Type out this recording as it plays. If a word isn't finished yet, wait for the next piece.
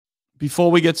Before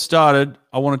we get started,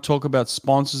 I want to talk about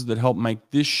sponsors that help make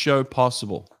this show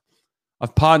possible.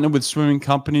 I've partnered with swimming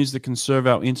companies that can serve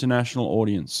our international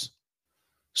audience.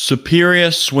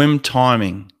 Superior Swim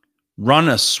Timing. Run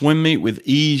a swim meet with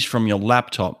ease from your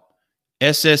laptop.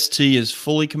 SST is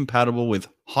fully compatible with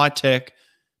high-tech,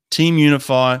 Team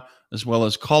Unify, as well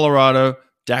as Colorado,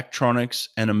 Daktronics,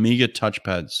 and Amiga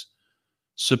touchpads.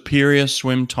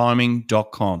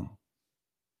 SuperiorSwimTiming.com.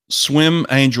 Swim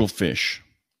Angelfish.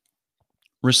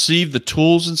 Receive the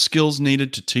tools and skills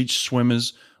needed to teach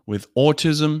swimmers with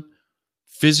autism,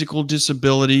 physical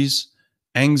disabilities,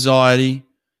 anxiety,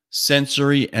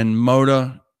 sensory and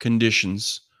motor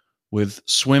conditions with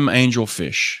Swim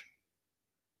Angelfish.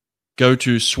 Go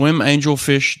to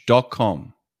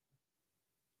swimangelfish.com.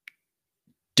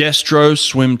 Destro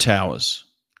Swim Towers.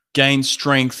 Gain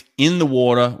strength in the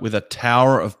water with a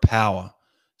tower of power.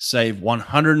 Save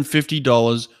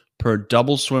 $150 per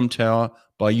double swim tower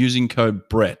by using code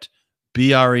BRETT,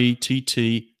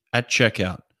 B-R-E-T-T, at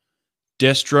checkout.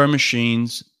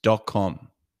 DestroMachines.com.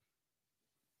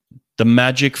 The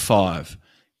Magic 5.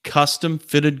 Custom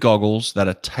fitted goggles that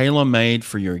are tailor-made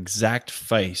for your exact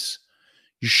face.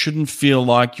 You shouldn't feel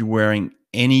like you're wearing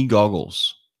any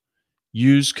goggles.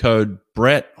 Use code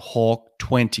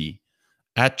BrettHawk20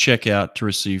 at checkout to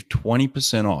receive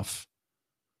 20% off.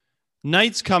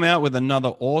 Nate's come out with another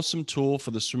awesome tool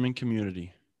for the swimming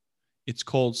community. It's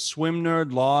called Swim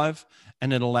Nerd Live,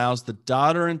 and it allows the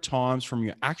data and times from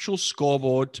your actual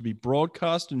scoreboard to be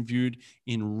broadcast and viewed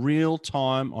in real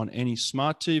time on any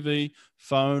smart TV,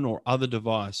 phone, or other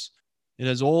device. It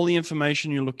has all the information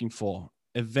you're looking for: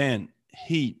 event,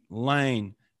 heat,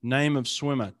 lane, name of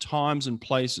swimmer, times and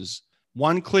places.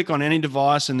 One click on any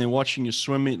device and they're watching your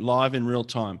swim meet live in real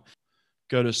time.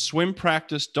 Go to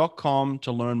swimpractice.com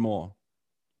to learn more.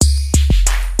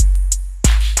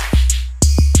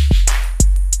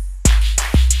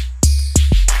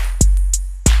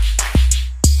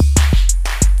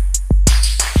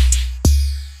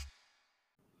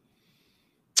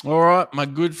 All right, my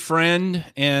good friend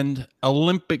and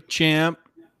Olympic champ,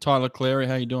 Tyler Clary.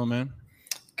 How you doing, man?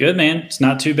 Good, man. It's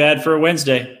not too bad for a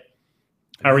Wednesday.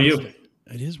 How are you?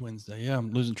 It is Wednesday. Yeah,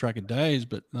 I'm losing track of days,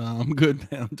 but I'm good,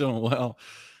 man. I'm doing well.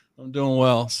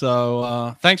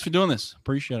 So thanks for doing this.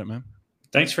 Appreciate it, man.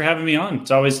 Thanks for having me on.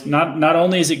 It's always not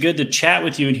only is it good to chat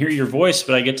with you and hear your voice,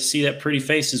 but I get to see that pretty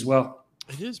face as well.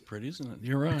 It is pretty, isn't it?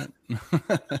 You're right.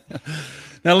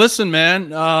 Now, listen,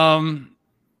 man.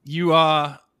 You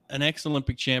are an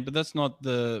ex-Olympic champ, but that's not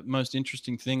the most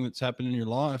interesting thing that's happened in your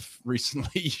life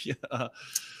recently.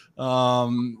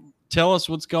 Tell us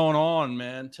what's going on,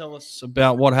 man. Tell us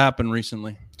about what happened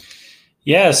recently.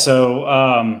 Yeah,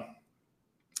 so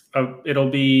it'll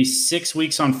be 6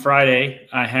 weeks on Friday.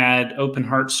 I had open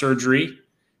heart surgery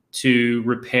to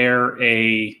repair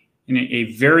a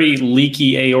very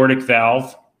leaky aortic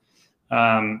valve.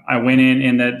 I went in,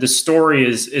 and the story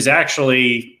is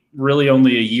actually really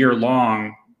only a year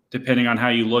long, depending on how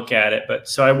you look at it. But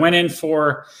so I went in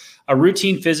for a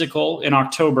routine physical in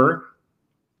October,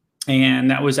 and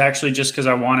that was actually just because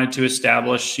I wanted to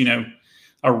establish,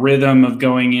 a rhythm of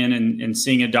going in and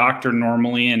seeing a doctor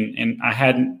normally. And I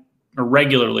hadn't, or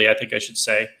regularly, I think I should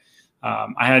say,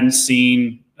 I hadn't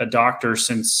seen a doctor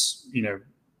since,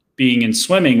 being in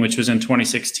swimming, which was in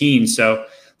 2016. So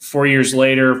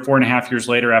 4.5 years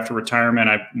later after retirement,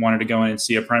 I wanted to go in and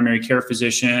see a primary care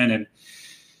physician and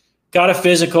got a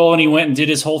physical, and he went and did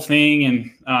his whole thing.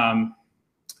 And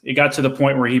it got to the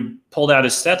point where he pulled out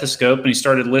his stethoscope and he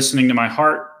started listening to my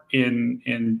heart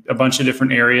in a bunch of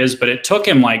different areas, but it took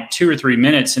him like 2 or 3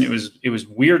 minutes, and it was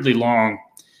weirdly long,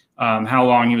 how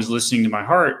long he was listening to my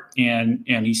heart. And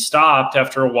he stopped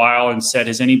after a while and said,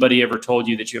 "Has anybody ever told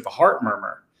you that you have a heart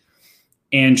murmur?"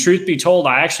 And truth be told,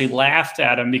 I actually laughed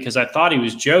at him because I thought he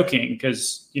was joking,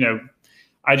 because,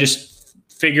 I just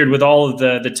figured with all of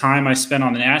the time I spent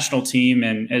on the national team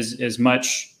and as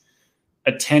much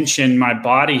attention my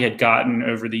body had gotten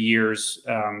over the years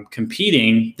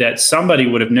competing, that somebody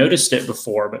would have noticed it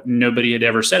before, but nobody had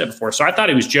ever said it before. So I thought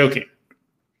he was joking.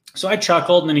 So I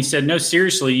chuckled, and then he said, "No,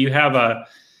 seriously, you have a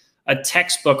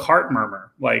textbook heart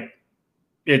murmur. Like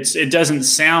it doesn't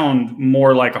sound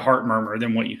more like a heart murmur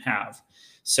than what you have."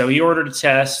 So he ordered a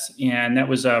test, and that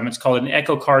was it's called an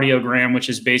echocardiogram, which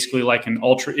is basically like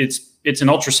it's an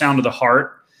ultrasound of the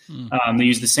heart. They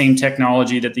use the same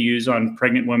technology that they use on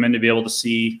pregnant women to be able to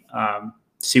see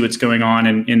what's going on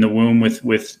in the womb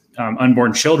with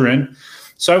unborn children.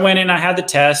 So I went in, I had the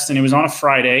test, and it was on a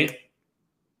Friday,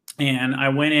 and I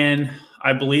went in,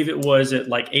 I believe it was at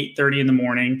like 8:30 in the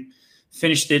morning,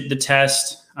 finished the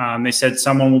test. They said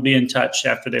someone will be in touch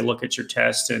after they look at your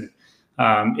test. And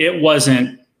it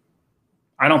wasn't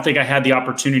I don't think I had the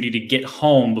opportunity to get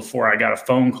home before I got a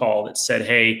phone call that said,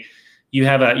 "Hey, you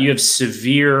have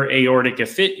severe aortic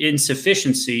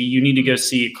insufficiency. You need to go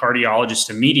see a cardiologist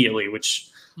immediately," which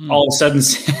all of a sudden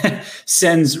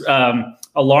sends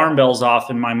alarm bells off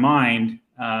in my mind,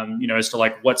 as to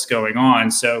like what's going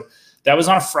on. So that was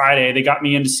on a Friday. They got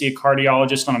me in to see a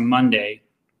cardiologist on a Monday.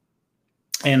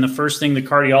 And the first thing the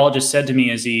cardiologist said to me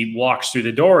as he walks through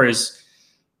the door is,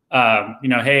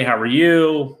 "Hey, how are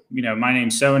you? My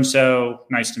name's so-and-so.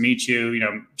 Nice to meet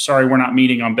you. Sorry, we're not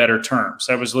meeting on better terms."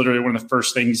 That was literally one of the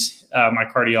first things my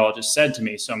cardiologist said to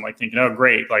me. So I'm like thinking, oh,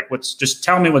 great. Like, just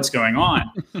tell me what's going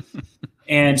on.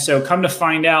 And so come to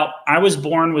find out, I was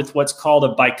born with what's called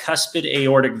a bicuspid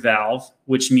aortic valve,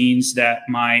 which means that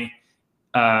my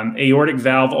aortic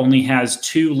valve only has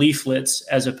 2 leaflets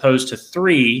as opposed to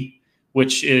 3,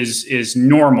 which is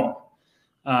normal.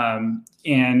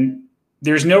 And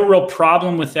there's no real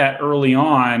problem with that early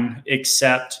on,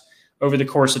 except over the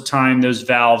course of time, those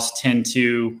valves tend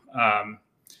to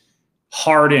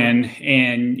harden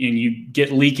and you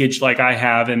get leakage like I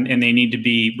have, and they need to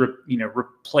be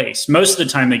replaced. Most of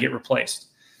the time they get replaced.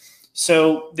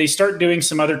 So they start doing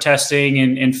some other testing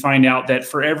and find out that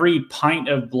for every pint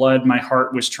of blood my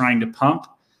heart was trying to pump,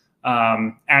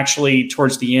 actually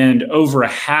towards the end, over a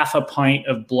half a pint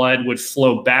of blood would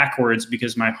flow backwards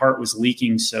because my heart was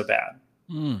leaking so bad.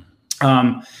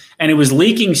 And it was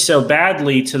leaking so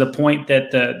badly to the point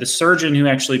that the surgeon who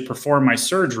actually performed my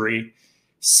surgery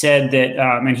said that,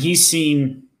 and he's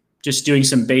seen, just doing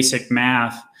some basic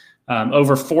math,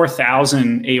 over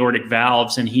 4,000 aortic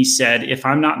valves. And he said, if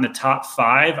I'm not in the top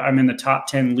 5, I'm in the top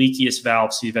 10 leakiest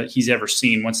valves he's ever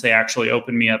seen once they actually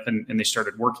opened me up and they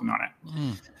started working on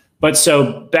it. But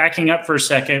so backing up for a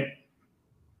second,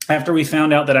 after we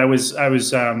found out that I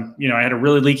had a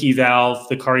really leaky valve,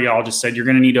 the cardiologist said, "You're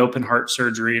going to need open heart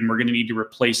surgery and we're going to need to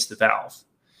replace the valve."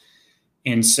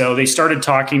 And so they started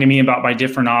talking to me about my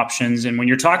different options. And when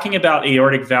you're talking about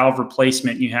aortic valve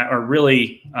replacement,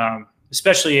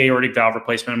 especially aortic valve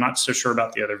replacement, I'm not so sure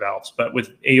about the other valves, but with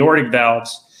aortic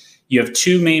valves, you have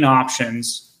 2 main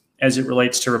options as it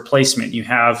relates to replacement. You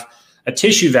have a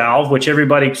tissue valve, which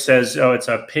everybody says, oh, it's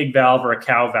a pig valve or a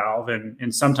cow valve.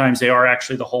 And sometimes they are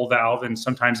actually the whole valve. And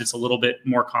sometimes it's a little bit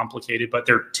more complicated, but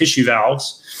they're tissue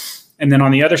valves. And then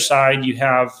on the other side, you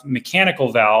have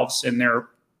mechanical valves, and they're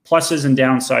pluses and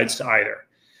downsides to either.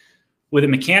 With a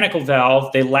mechanical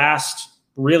valve, they last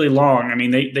really long. I mean,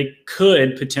 they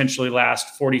could potentially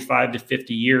last 45 to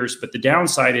 50 years, but the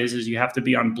downside is you have to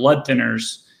be on blood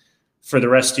thinners for the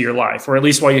rest of your life, or at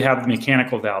least while you have the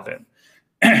mechanical valve in.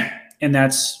 And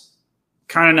that's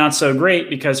kind of not so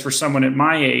great, because for someone at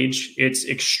my age, it's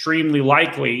extremely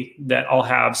likely that I'll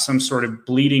have some sort of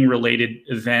bleeding related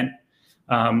event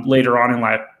later on in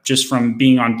life, just from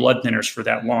being on blood thinners for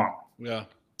that long. Yeah.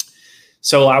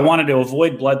 So I wanted to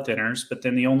avoid blood thinners, but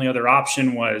then the only other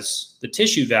option was the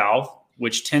tissue valve,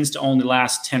 which tends to only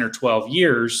last 10 or 12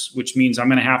 years, which means I'm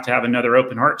going to have another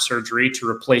open heart surgery to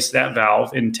replace that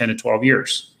valve in 10 to 12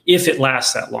 years, if it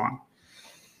lasts that long.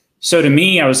 So to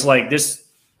me, I was like,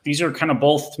 these are kind of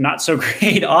both not so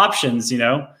great options,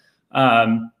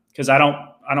 because I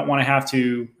don't want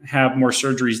to have more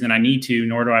surgeries than I need to,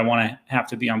 nor do I want to have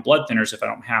to be on blood thinners if I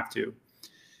don't have to.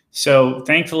 So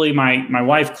thankfully, my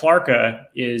wife, Clarka,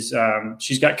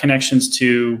 she's got connections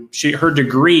to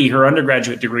her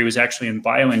undergraduate degree was actually in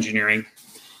bioengineering.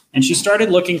 And she started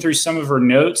looking through some of her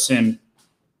notes, and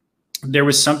there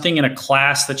was something in a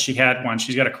class that she had once.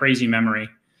 She's got a crazy memory,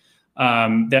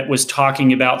 that was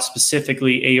talking about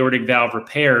specifically aortic valve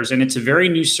repairs. And it's a very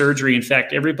new surgery. In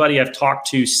fact, everybody I've talked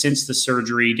to since the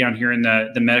surgery down here in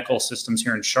the medical systems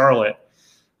here in Charlotte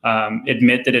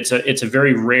admit that it's a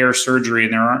very rare surgery,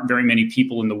 and there aren't very many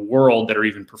people in the world that are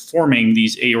even performing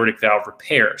these aortic valve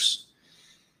repairs.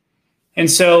 And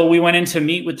so we went in to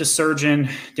meet with the surgeon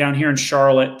down here in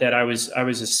Charlotte that I was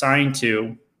assigned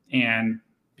to, and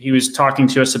he was talking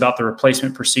to us about the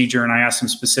replacement procedure, and I asked him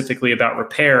specifically about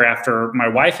repair after my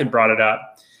wife had brought it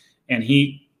up. And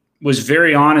he was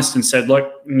very honest and said,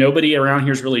 look, nobody around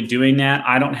here is really doing that.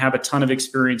 I don't have a ton of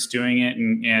experience doing it.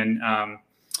 And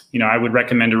I would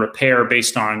recommend a repair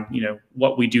based on,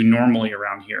 what we do normally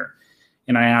around here.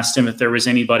 And I asked him if there was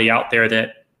anybody out there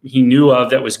that he knew of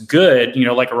that was good,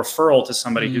 like a referral to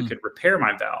somebody who could repair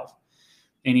my valve.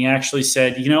 And he actually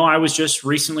said, I was just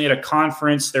recently at a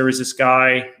conference. There was this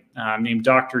guy named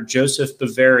Dr. Joseph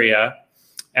Bavaria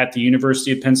at the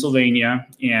University of Pennsylvania.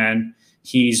 And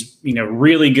he's,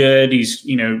 really good. He's,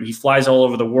 he flies all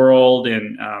over the world,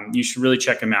 and you should really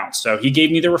check him out. So he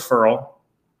gave me the referral,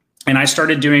 and I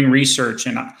started doing research.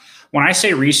 And when I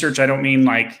say research, I don't mean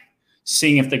like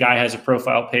seeing if the guy has a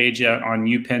profile page on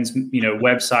UPenn's,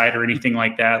 website or anything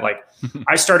like that. Like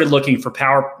I started looking for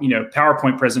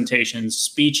PowerPoint presentations,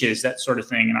 speeches, that sort of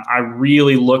thing. And I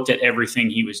really looked at everything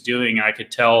he was doing. I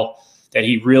could tell that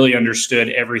he really understood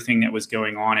everything that was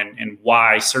going on and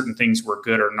why certain things were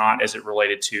good or not as it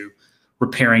related to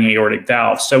repairing aortic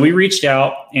valves. So we reached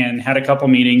out and had a couple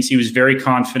meetings. He was very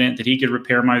confident that he could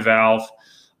repair my valve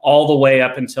all the way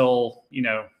up until,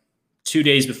 2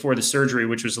 days before the surgery,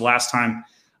 which was the last time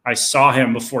I saw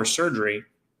him before surgery.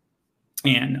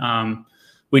 And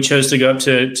we chose to go up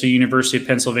to University of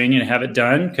Pennsylvania to have it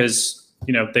done because,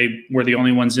 they were the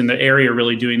only ones in the area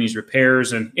really doing these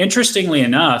repairs. And interestingly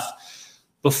enough,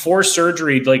 before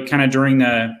surgery, like kind of during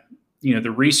the,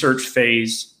 the research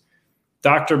phase,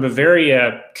 Dr.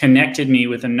 Bavaria connected me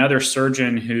with another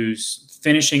surgeon who's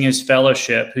finishing his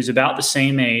fellowship, who's about the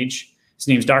same age. His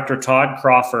name's Dr. Todd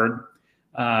Crawford,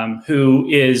 who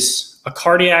is a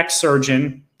cardiac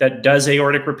surgeon that does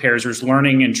aortic repairs, or is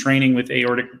learning and training with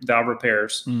aortic valve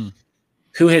repairs,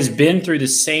 who has been through the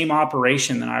same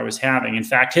operation that I was having. In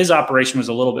fact, his operation was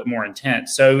a little bit more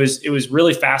intense. So it was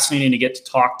really fascinating to get to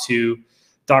talk to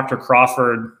Dr.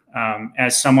 Crawford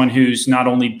as someone who's not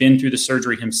only been through the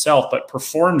surgery himself, but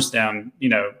performs them,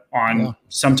 on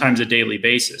sometimes a daily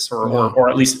basis or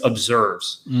at least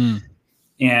observes.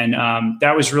 And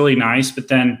that was really nice. But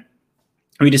then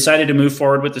we decided to move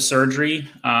forward with the surgery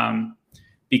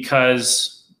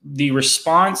because the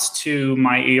response to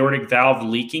my aortic valve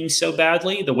leaking so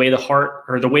badly, the way the heart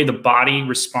or the way the body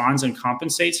responds and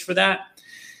compensates for that,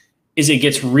 is it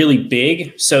gets really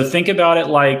big. So think about it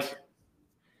like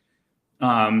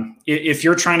if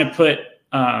you're trying to put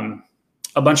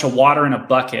a bunch of water in a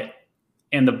bucket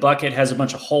and the bucket has a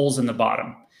bunch of holes in the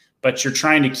bottom, but you're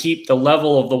trying to keep the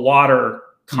level of the water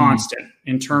constant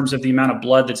in terms of the amount of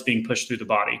blood that's being pushed through the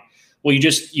body. Well,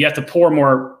 you have to pour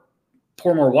more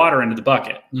water into the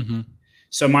bucket.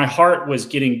 So my heart was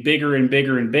getting bigger and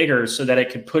bigger and bigger so that it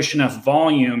could push enough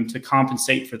volume to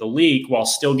compensate for the leak while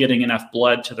still getting enough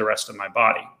blood to the rest of my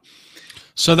body.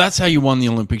 So that's how you won the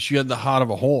Olympics. You had the heart of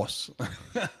a horse.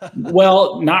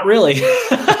 Well, not really.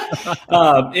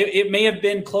 It may have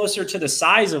been closer to the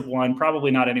size of one, probably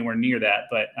not anywhere near that.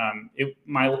 But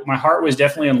my heart was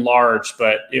definitely enlarged,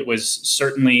 but it was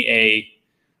certainly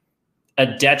a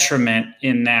detriment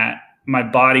in that my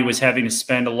body was having to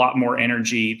spend a lot more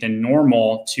energy than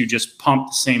normal to just pump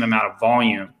the same amount of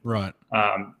volume. Right.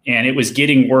 And it was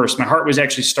getting worse. My heart was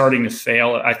actually starting to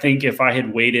fail. I think if I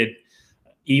had waited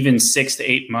even 6 to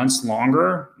 8 months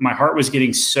longer, my heart was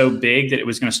getting so big that it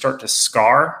was going to start to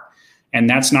scar, and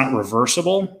that's not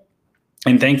reversible.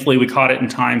 And thankfully we caught it in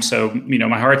time. So,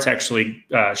 my heart's actually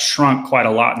shrunk quite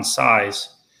a lot in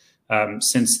size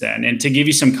since then. And to give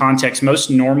you some context,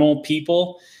 most normal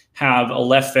people have a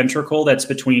left ventricle that's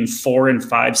between 4 and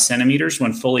 5 centimeters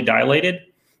when fully dilated.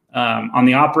 On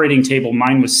the operating table,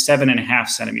 mine was 7.5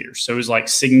 centimeters. So it was like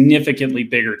significantly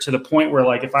bigger, to the point where,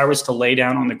 like, if I was to lay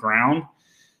down on the ground,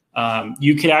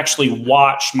 you could actually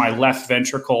watch my left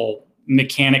ventricle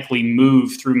mechanically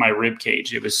move through my rib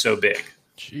cage. It was so big.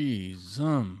 Jeez,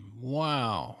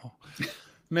 wow.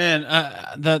 Man,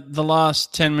 the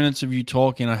last 10 minutes of you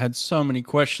talking, I had so many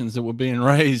questions that were being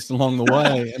raised along the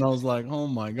way. And I was like, oh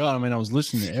my God. I mean, I was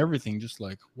listening to everything, just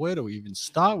like, where do we even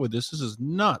start with this? This is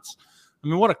nuts. I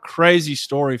mean, what a crazy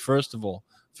story, first of all.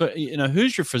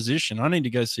 Who's your physician? I need to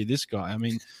go see this guy. I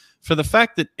mean, for the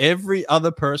fact that every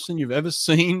other person you've ever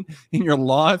seen in your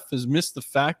life has missed the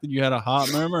fact that you had a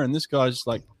heart murmur, and this guy just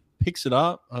like picks it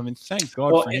up. I mean, thank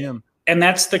God for him. And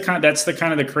that's the kind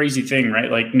of the crazy thing,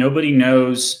 right? Like, nobody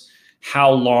knows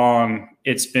how long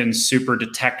it's been super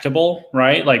detectable,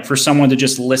 right? Like, for someone to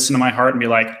just listen to my heart and be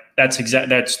like,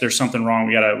 there's something wrong.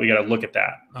 We gotta look at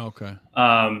that. Okay.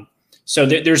 So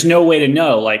there's no way to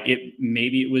know. Like,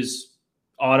 maybe it was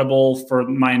audible for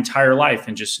my entire life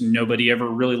and just nobody ever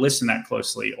really listened that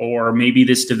closely, or maybe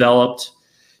this developed,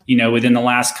 within the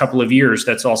last couple of years.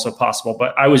 That's also possible.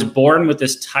 But I was born with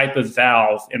this type of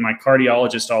valve, and my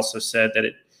cardiologist also said that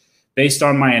based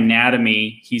on my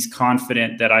anatomy, he's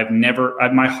confident that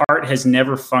my heart has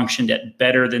never functioned at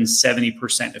better than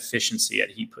 70% efficiency,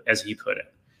 as he put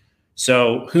it.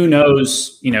 So who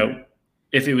knows,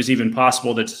 if it was even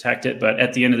possible to detect it. But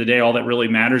at the end of the day, all that really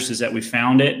matters is that we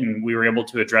found it and we were able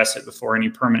to address it before any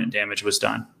permanent damage was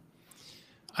done.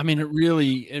 I mean, it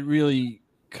really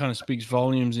kind of speaks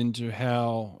volumes into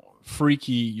how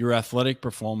freaky your athletic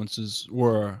performances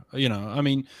were. I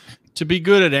mean, to be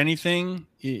good at anything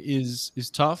is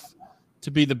tough.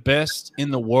 To be the best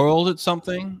in the world at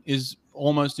something is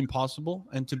almost impossible,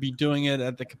 and to be doing it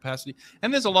at the capacity.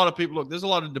 And there's a lot of people, look, there's a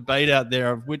lot of debate out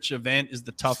there of which event is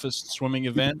the toughest swimming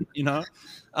event,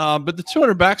 but the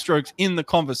 200 backstroke's in the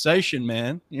conversation,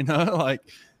 man. Like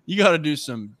you got to do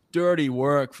some dirty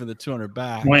work for the 200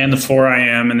 back. Well, and the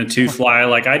 4IM and the 2 fly.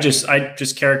 Like I just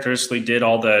characteristically did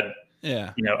all the,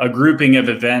 a grouping of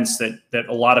events that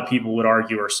a lot of people would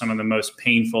argue are some of the most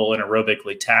painful and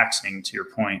aerobically taxing, to your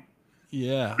point.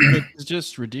 Yeah, it's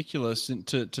just ridiculous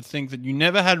to think that you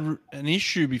never had an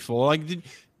issue before. Like,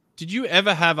 did you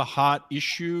ever have a heart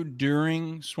issue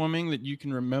during swimming that you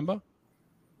can remember?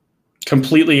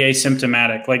 Completely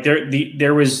asymptomatic. Like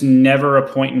there was never a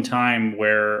point in time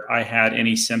where I had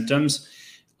any symptoms,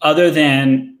 other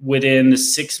than within the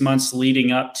 6 months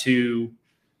leading up to,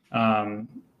 going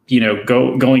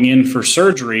in for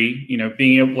surgery.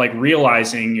 Being able, like,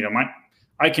 realizing,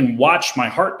 I can watch my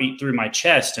heartbeat through my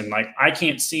chest, and like I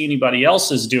can't see anybody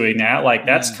else's doing that. Like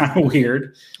that's kind of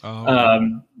weird.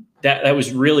 That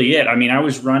was really it. I mean, I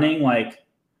was running like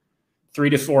 3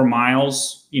 to 4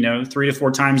 miles, 3 to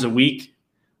 4 times a week.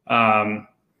 I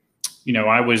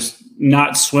was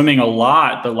not swimming a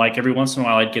lot, but like every once in a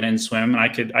while I'd get in and swim, and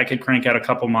I could crank out a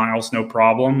couple miles, no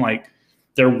problem. Like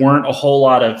there weren't a whole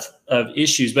lot of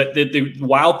issues. But the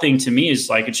wild thing to me is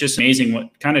like, it's just amazing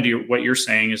what you're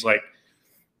saying is like,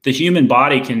 the human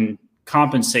body can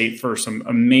compensate for some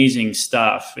amazing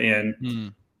stuff.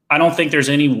 And I don't think there's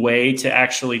any way to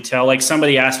actually tell. Like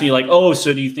somebody asked me like, oh,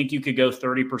 so do you think you could go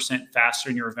 30%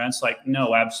 faster in your events? Like,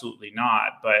 no, absolutely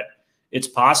not. But it's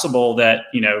possible that,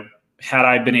 had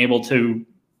I been able to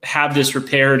have this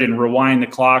repaired and rewind the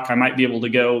clock, I might be able to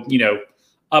go,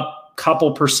 up a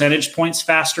couple percentage points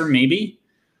faster, maybe.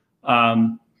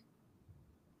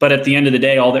 But at the end of the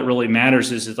day, all that really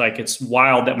matters is like, it's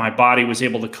wild that my body was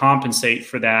able to compensate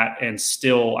for that. And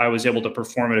still I was able to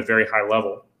perform at a very high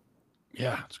level.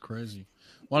 Yeah, it's crazy.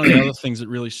 One of the other things that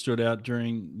really stood out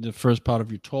during the first part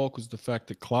of your talk was the fact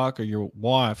that Clark, or your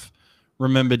wife,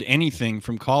 remembered anything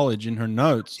from college in her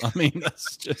notes. I mean,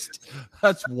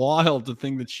 that's wild to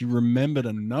think that she remembered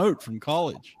a note from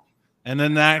college. And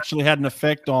then that actually had an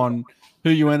effect on who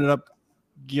you ended up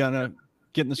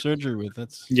getting the surgery with.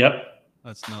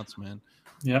 That's nuts, man.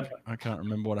 Yep. I can't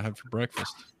remember what I had for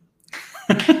breakfast.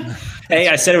 Hey,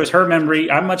 I said it was her memory.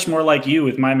 I'm much more like you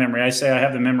with my memory. I say I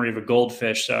have the memory of a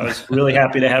goldfish, so I was really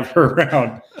happy to have her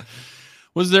around.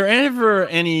 Was there ever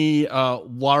any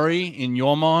worry in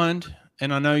your mind?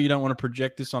 And I know you don't want to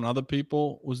project this on other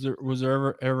people. Was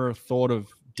there ever a thought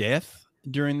of death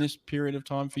during this period of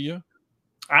time for you?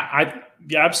 Yeah,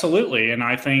 absolutely. And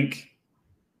I think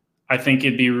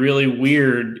it'd be really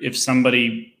weird if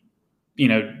somebody,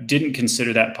 didn't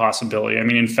consider that possibility. I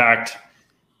mean, in fact,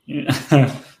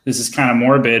 this is kind of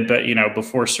morbid, but,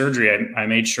 before surgery, I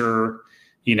made sure,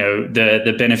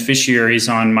 the beneficiaries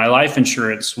on my life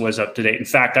insurance was up to date. In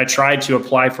fact, I tried to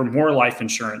apply for more life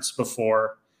insurance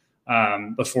before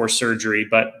surgery,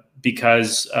 but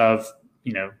because of,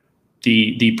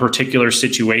 the particular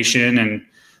situation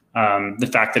and the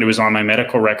fact that it was on my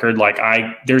medical record, like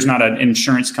there's not an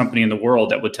insurance company in the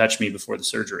world that would touch me before the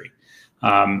surgery.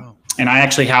 And I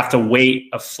actually have to wait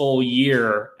a full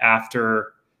year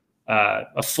after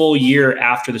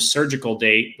the surgical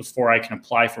date before I can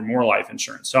apply for more life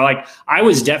insurance. So I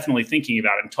was definitely thinking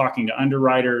about it and talking to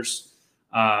underwriters.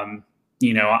 I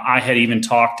had even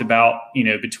talked about,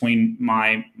 between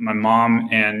my mom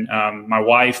and my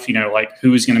wife, like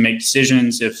who was going to make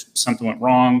decisions if something went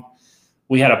wrong.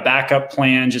 We had a backup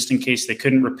plan just in case they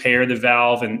couldn't repair the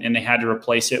valve and they had to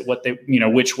replace it,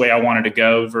 which way I wanted to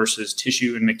go versus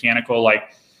tissue and mechanical.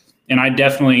 And I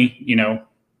definitely,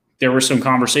 there were some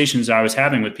conversations I was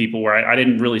having with people where I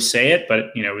didn't really say it,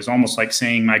 but it was almost like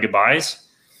saying my goodbyes,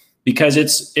 because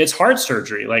it's heart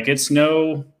surgery. Like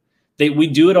we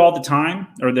do it all the time,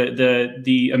 or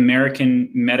the American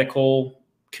medical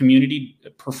community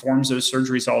performs those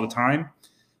surgeries all the time.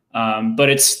 But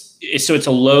it's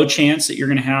a low chance that you're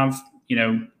going to have,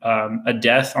 a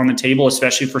death on the table,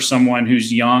 especially for someone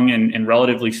who's young and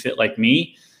relatively fit like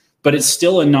me, but it's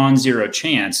still a non-zero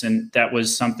chance. And that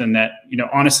was something that,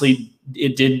 honestly,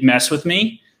 it did mess with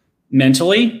me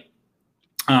mentally.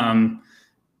 And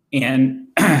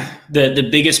the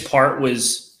biggest part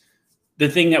was the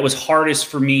thing that was hardest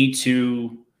for me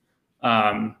to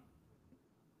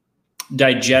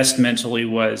digest mentally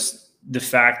was the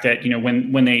fact that,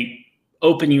 when they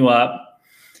open you up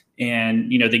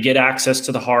and, they get access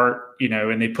to the heart,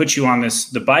 and they put you on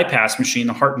the bypass machine,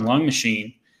 the heart and lung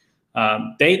machine,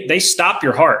 they stop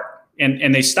your heart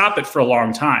and they stop it for a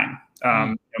long time.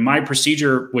 My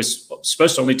procedure was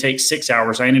supposed to only take 6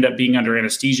 hours. I ended up being under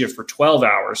anesthesia for 12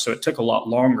 hours. So it took a lot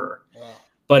longer. Wow.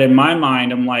 But in my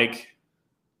mind, I'm like,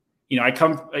 you know,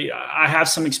 I have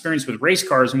some experience with race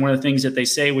cars, and one of the things that they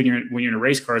say when you're in a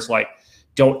race car is like,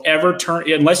 don't ever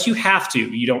turn, unless you have to,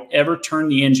 you don't ever turn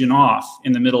the engine off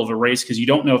in the middle of a race because you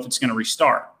don't know if it's going to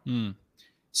restart.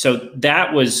 So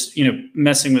that was, you know,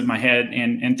 messing with my head,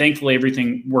 and thankfully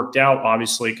everything worked out,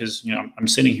 obviously, because, you know, I'm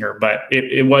sitting here, but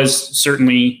it was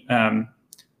certainly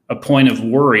a point of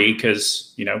worry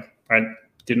because, you know, I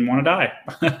didn't want to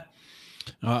die.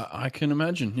 I can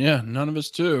imagine. Yeah, none of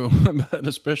us do, but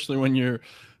especially when you're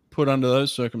put under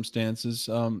those circumstances.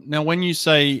 Now, when you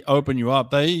say open you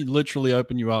up, they literally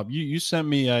open you up. You sent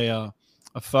me a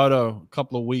photo a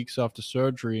couple of weeks after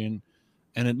surgery,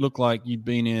 and it looked like you'd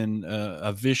been in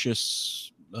a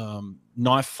vicious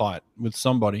knife fight with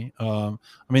somebody. I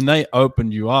mean, they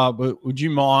opened you up. But would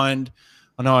you mind?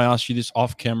 I know I asked you this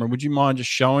off camera. Would you mind just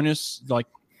showing us like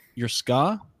your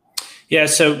scar? Yeah.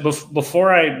 So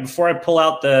before I pull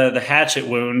out the hatchet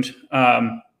wound,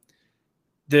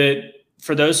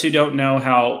 for those who don't know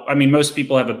how, I mean, most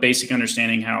people have a basic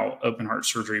understanding how open heart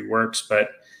surgery works, but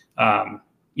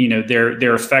you know,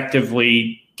 they're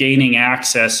effectively gaining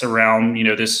access around, you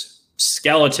know, this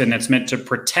skeleton that's meant to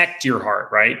protect your heart,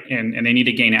 right? And they need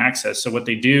to gain access. So what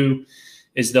they do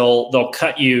is they'll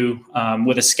cut you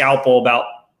with a scalpel about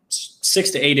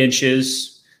 6 to 8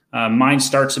 inches. Mine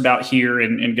starts about here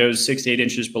and goes 6 to 8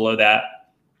 inches below that.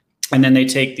 And then they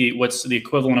take what's the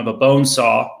equivalent of a bone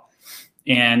saw,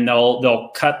 and they'll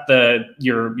cut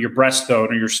your breastbone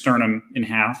or your sternum in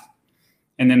half.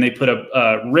 And then they put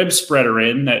a rib spreader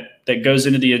in that goes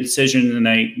into the incision, and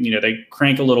they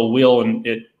crank a little wheel and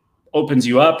it opens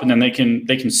you up, and then they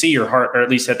can see your heart, or at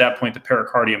least at that point the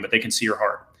pericardium, but they can see your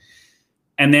heart.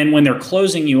 And then when they're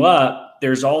closing you up,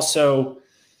 there's also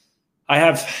I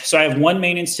have one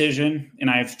main incision, and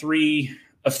I have 3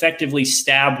 effectively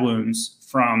stab wounds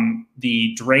from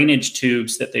the drainage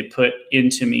tubes that they put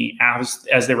into me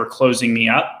as they were closing me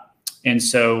up. And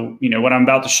so, you know, what I'm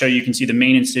about to show you can see the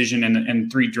main incision and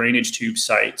 3 drainage tube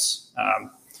sites.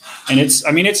 And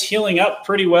it's healing up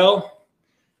pretty well.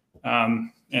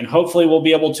 And hopefully we'll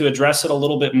be able to address it a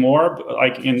little bit more.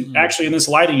 Actually in this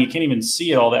lighting, you can't even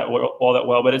see it all that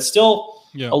well, but it's still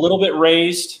a little bit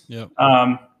raised. Yeah.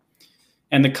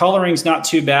 And the coloring's not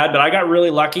too bad, but I got really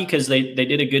lucky because they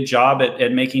did a good job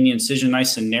at making the incision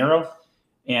nice and narrow.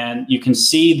 And you can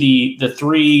see the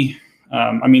 3,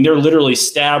 they're literally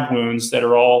stab wounds that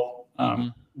are all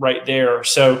right there.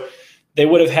 So they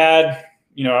would have had,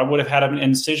 you know, I would have had an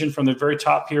incision from the very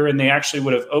top here, and they actually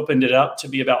would have opened it up to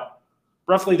be about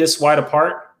roughly this wide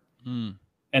apart. And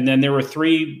then there were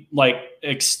 3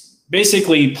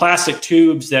 basically plastic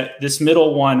tubes that this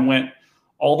middle one went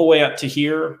all the way up to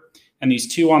here. And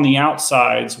these 2 on the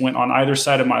outsides went on either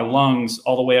side of my lungs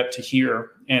all the way up to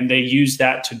here. And they used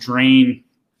that to drain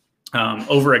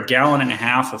over 1.5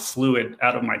 gallons of fluid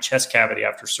out of my chest cavity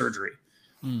after surgery.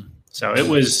 So it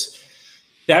was,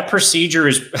 that procedure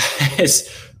is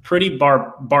pretty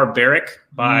barbaric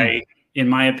in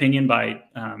my opinion, by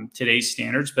today's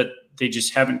standards, but they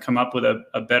just haven't come up with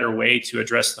a better way to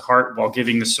address the heart while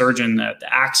giving the surgeon the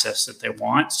access that they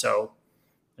want. So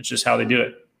that's just how they do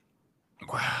it.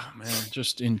 Wow, man,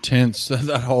 just intense.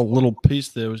 That whole little piece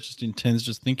there was just intense.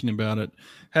 Just thinking about it.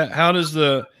 How does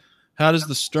the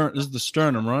sternum? This is the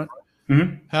sternum, right?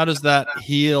 Mm-hmm. How does that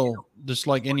heal? Just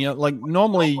like any other, like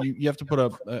normally you have to put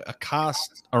a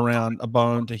cast around a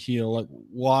bone to heal. Like,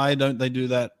 why don't they do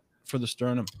that for the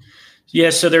sternum?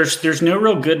 Yeah, so there's no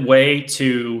real good way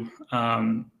to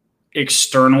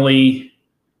externally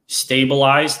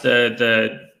stabilize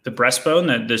the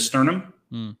breastbone, the sternum.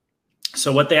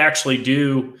 So what they actually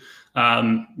do,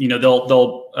 you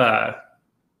know,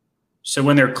 so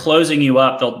when they're closing you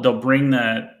up, they'll bring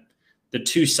the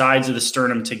 2 sides of the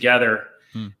sternum together,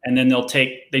 and then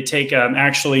they take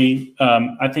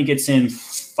I think it's in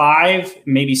 5,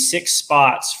 maybe 6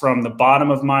 spots from the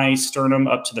bottom of my sternum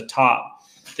up to the top.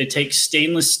 They take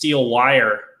stainless steel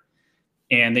wire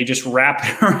and they just wrap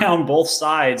it around both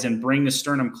sides and bring the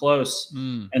sternum close.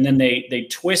 And then they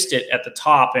twist it at the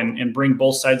top and bring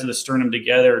both sides of the sternum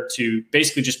together to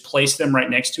basically just place them right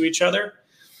next to each other.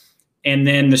 And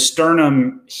then the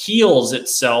sternum heals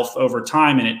itself over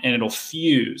time, and it'll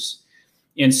fuse.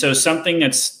 And so something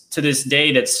that's to this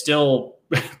day that's still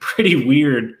pretty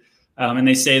weird, and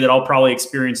they say that I'll probably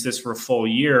experience this for a full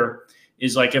year,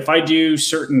 is like if I do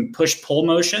certain push-pull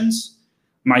motions,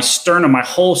 my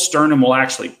whole sternum will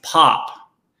actually pop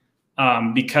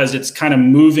because it's kind of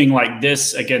moving like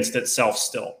this against itself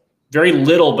still. Very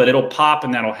little, but it'll pop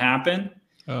and that'll happen.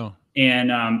 Oh. And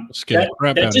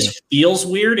that just feels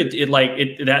weird.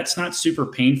 That's not super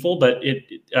painful, but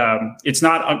it's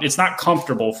not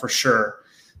comfortable for sure.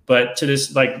 But to this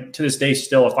day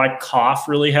still, if I cough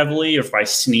really heavily or if I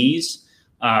sneeze,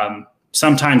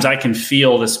 sometimes I can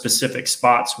feel the specific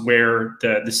spots where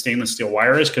the stainless steel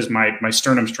wire is, because my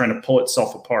sternum's trying to pull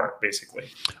itself apart, basically.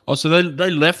 Oh, so they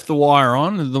left the wire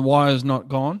on? The wire's not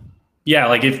gone? Yeah,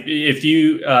 like if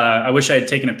you, I wish I had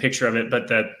taken a picture of it, but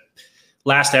the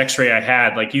last X-ray I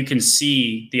had, like you can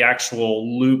see the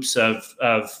actual loops of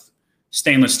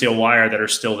stainless steel wire that are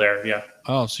still there. Yeah.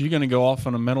 Oh, so you're going to go off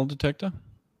on a metal detector?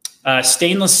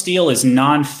 Stainless steel is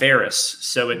non-ferrous,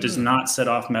 so it does not set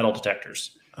off metal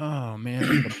detectors. Oh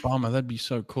man, that's a bummer. That'd be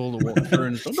so cool to walk through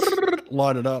and just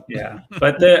light it up. Yeah,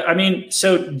 but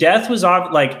so death was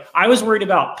like, I was worried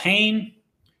about pain,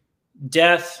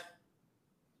 death,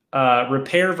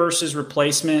 repair versus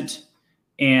replacement,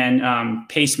 and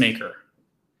pacemaker.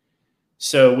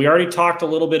 So we already talked a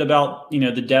little bit about,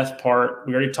 the death part.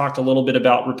 We already talked a little bit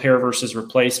about repair versus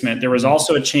replacement. There was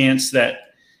also a chance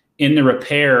that in the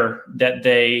repair that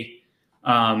they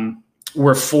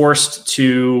were forced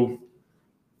to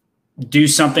do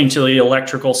something to the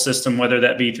electrical system, whether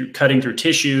that be through cutting through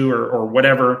tissue or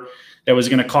whatever, that was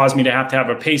going to cause me to have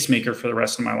a pacemaker for the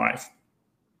rest of my life.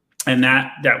 And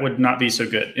that would not be so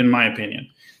good, in my opinion.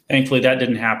 Thankfully, that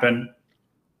didn't happen.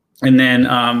 And then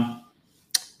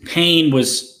pain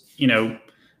was,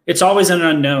 it's always an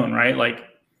unknown, right? Like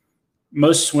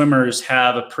most swimmers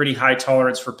have a pretty high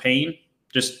tolerance for pain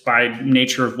just by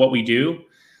nature of what we do.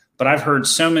 But I've heard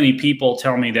so many people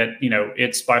tell me that,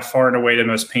 it's by far and away the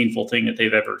most painful thing that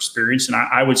they've ever experienced. And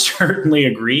I would certainly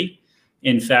agree.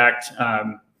 In fact,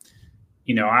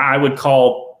 I would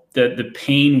call the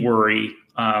pain worry,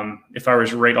 if I was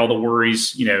to rate all the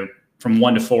worries, from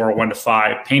 1 to 4 or 1 to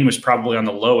 5, pain was probably on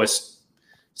the lowest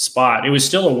spot. It was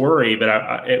still a worry, but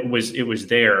it was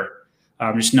there,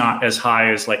 just not as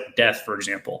high as like death, for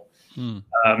example.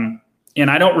 And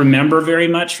I don't remember very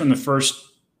much from the first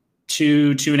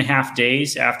 2.5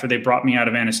 days after they brought me out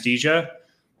of anesthesia.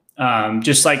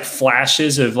 Just like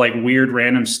flashes of like weird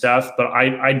random stuff. But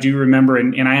I do remember,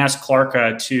 and I asked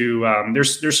Clarka to,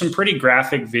 there's some pretty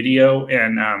graphic video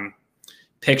and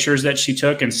pictures that she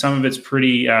took, and some of it's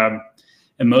pretty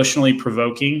emotionally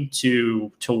provoking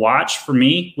to watch for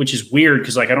me, which is weird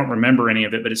because like I don't remember any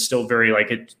of it, but it's still very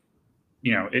like it,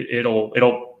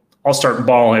 I'll start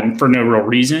bawling for no real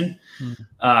reason.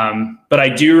 But I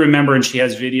do remember, and she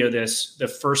has video this, the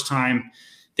first time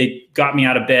they got me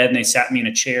out of bed and they sat me in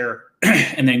a chair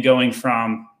and then going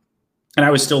from, and I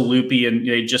was still loopy and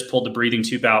they just pulled the breathing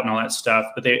tube out and all that stuff,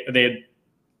 but they had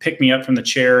picked me up from the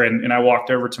chair and I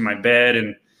walked over to my bed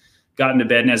and got into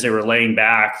bed. And as they were laying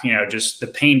back, just the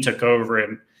pain took over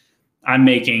and I'm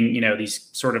making, these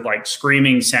sort of like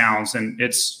screaming sounds. And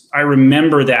I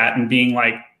remember that and being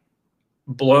like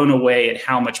blown away at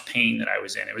how much pain that I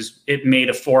was in. It made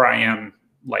a 4 a.m.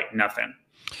 like nothing.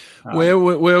 Where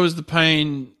was the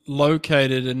pain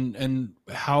located and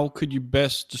how could you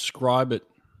best describe it?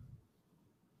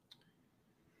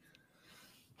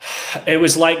 It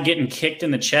was like getting kicked in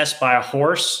the chest by a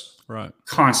horse, right?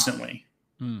 Constantly.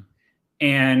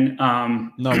 And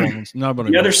nobody.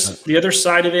 The other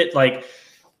side of it, like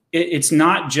it's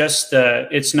not just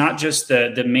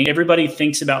the main. Everybody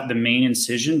thinks about the main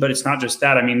incision, but it's not just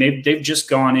that. I mean, they've just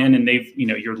gone in and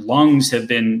your lungs have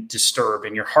been disturbed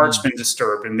and your heart's been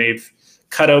disturbed, and they've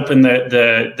cut open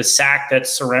the sac that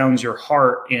surrounds your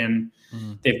heart, and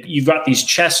you've got these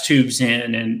chest tubes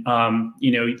in, and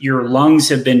your lungs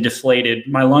have been deflated.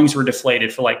 My lungs were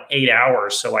deflated for like 8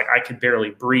 hours, so like I could barely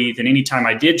breathe. And anytime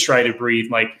I did try to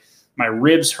breathe, like my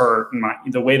ribs hurt, and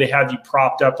the way they have you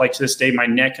propped up, like to this day, my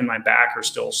neck and my back are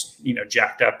still,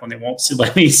 jacked up when they won't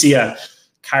let me see a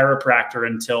chiropractor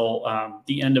until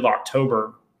the end of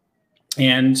October.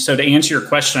 And so to answer your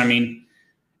question, I mean,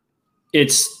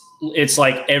 it's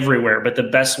like everywhere, but the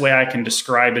best way I can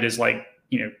describe it is like,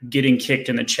 getting kicked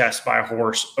in the chest by a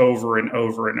horse over and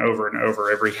over and over and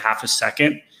over every half a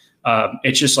second.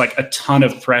 It's just like a ton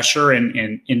of pressure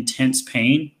and intense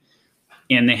pain.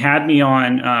 And they had me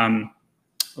on,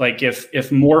 like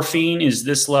if morphine is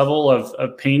this level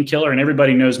of painkiller, and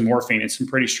everybody knows morphine, it's some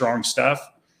pretty strong stuff.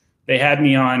 They had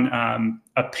me on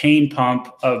a pain pump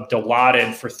of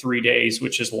Dilaudid for 3 days,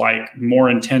 which is like more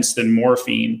intense than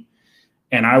morphine.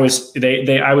 And I was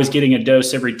getting a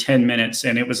dose every 10 minutes,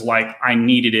 and it was like I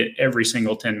needed it every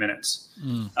single 10 minutes.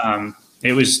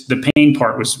 It was, the pain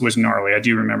part was gnarly. I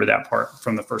do remember that part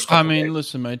from the first couple days.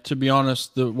 Listen, mate, to be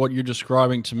honest, what you're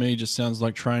describing to me just sounds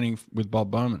like training with Bob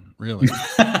Bowman, really.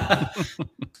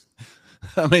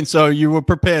 So you were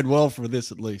prepared well for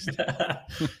this, at least.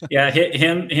 Yeah,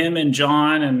 him and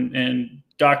John and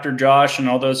Dr. Josh and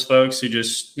all those folks who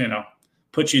just,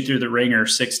 put you through the ringer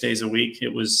 6 days a week.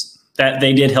 It was that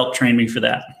they did help train me for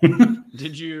that. Do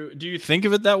you think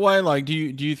of it that way? Like, do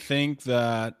you think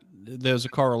that there's a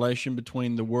correlation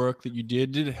between the work that you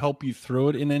did? Did it help you through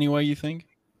it in any way, you think?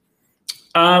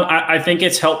 I think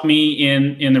it's helped me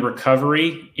in the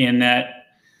recovery in that.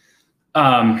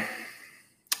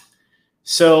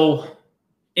 So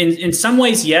in some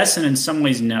ways, yes. And in some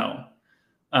ways, no.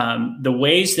 The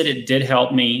ways that it did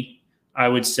help me, I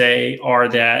would say, are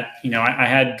that, I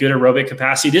had good aerobic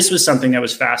capacity. This was something that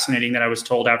was fascinating that I was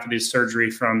told after this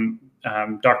surgery from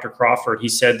Dr. Crawford. He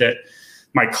said that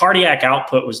my cardiac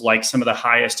output was like some of the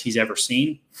highest he's ever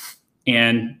seen.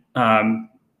 And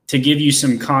to give you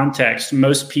some context,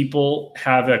 most people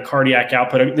have a cardiac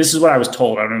output. This is what I was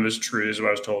told. I don't know if it's true. This is what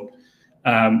I was told.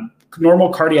 Normal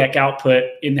cardiac output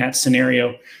in that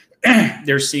scenario,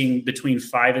 they're seeing between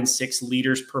 5 and 6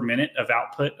 liters per minute of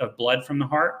output of blood from the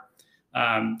heart.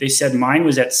 They said mine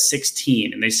was at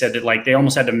 16, and they said that like they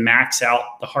almost had to max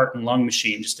out the heart and lung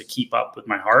machine just to keep up with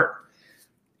my heart.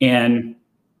 And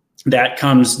that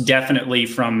comes definitely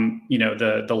from,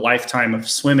 the lifetime of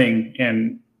swimming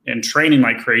and training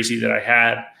like crazy that I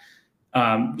had.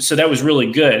 So that was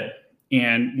really good.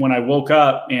 And when I woke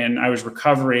up and I was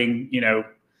recovering,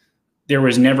 there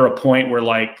was never a point where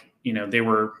they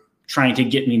were trying to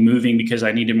get me moving because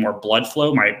I needed more blood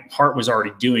flow. My heart was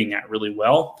already doing that really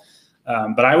well.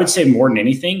 But I would say more than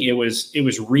anything, it was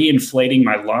reinflating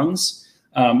my lungs.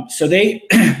 So they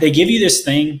give you this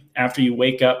thing after you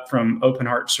wake up from open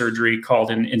heart surgery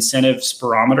called an incentive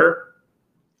spirometer.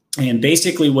 And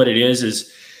basically what it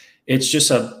is it's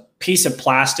just a piece of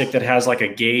plastic that has like a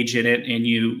gauge in it, and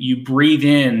you breathe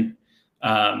in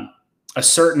at a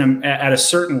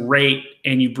certain rate,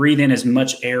 and you breathe in as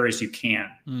much air as you can.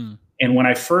 And when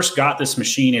I first got this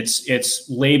machine, it's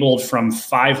labeled from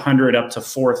 500 up to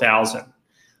 4,000.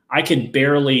 I could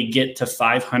barely get to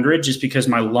 500 just because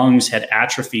my lungs had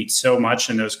atrophied so much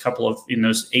in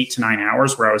those 8 to 9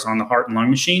 hours where I was on the heart and lung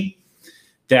machine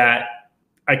that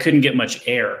I couldn't get much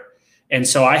air. And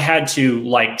so I had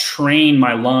to train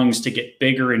my lungs to get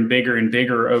bigger and bigger and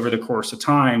bigger over the course of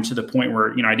time to the point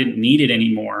where, I didn't need it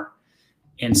anymore.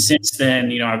 And since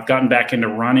then, I've gotten back into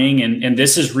running, and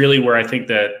this is really where I think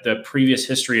the previous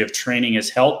history of training has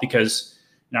helped, because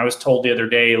I was told the other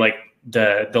day,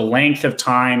 the length of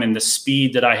time and the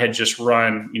speed that I had just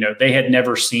run, they had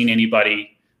never seen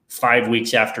anybody 5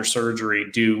 weeks after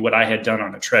surgery do what I had done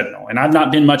on a treadmill. And I've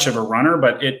not been much of a runner,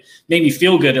 but it made me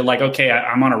feel good that okay,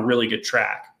 I'm on a really good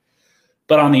track.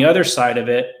 But on the other side of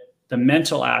it, the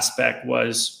mental aspect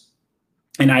was,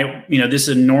 and this is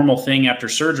a normal thing after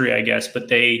surgery, I guess,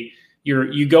 but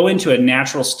you go into a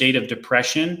natural state of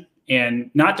depression,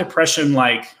 and not depression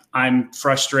like I'm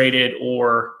frustrated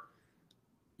or,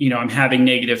 I'm having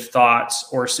negative thoughts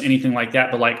or anything like that.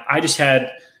 But I just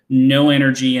had no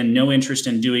energy and no interest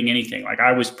in doing anything.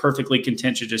 I was perfectly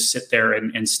content to just sit there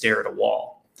and stare at a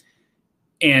wall.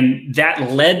 And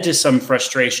that led to some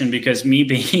frustration, because me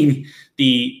being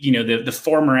the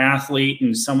former athlete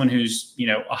and someone who's,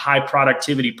 a high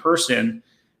productivity person,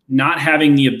 not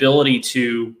having the ability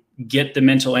to get the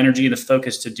mental energy and the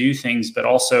focus to do things, but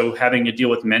also having to deal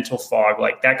with mental fog,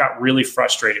 that got really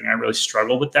frustrating. I really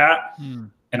struggled with that.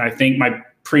 And I think my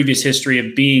previous history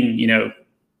of being,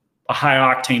 a high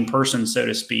octane person, so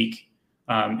to speak,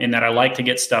 in that I like to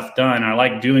get stuff done. I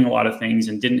like doing a lot of things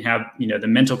and didn't have, the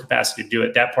mental capacity to do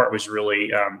it. That part was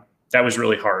really, that was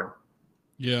really hard.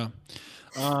 Yeah.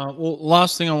 Well,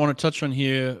 last thing I want to touch on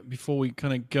here before we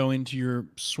kind of go into your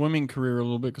swimming career a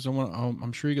little bit, because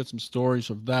I'm sure you got some stories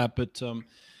of that, but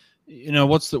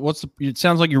it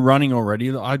sounds like you're running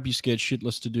already. I'd be scared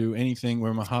shitless to do anything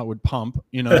where my heart would pump,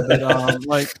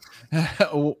 but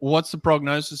what's the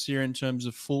prognosis here in terms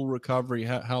of full recovery?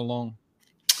 How long?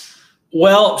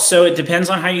 Well, so it depends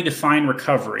on how you define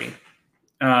recovery.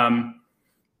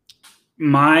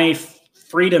 My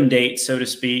freedom date, so to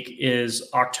speak, is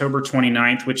October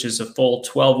 29th, which is a full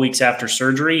 12 weeks after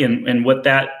surgery. And what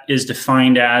that is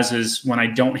defined as is when I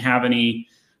don't have any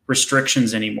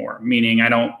restrictions anymore, meaning I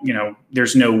don't,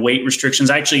 there's no weight restrictions.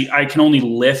 Actually, I can only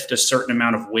lift a certain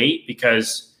amount of weight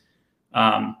because,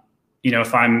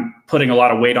 if I'm putting a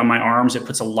lot of weight on my arms, it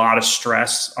puts a lot of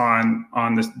stress on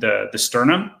the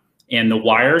sternum and the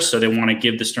wires. So they want to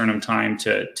give the sternum time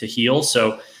to heal.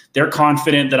 So they're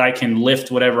confident that I can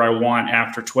lift whatever I want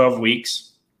after 12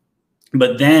 weeks.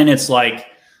 But then it's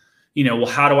well,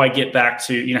 how do I get back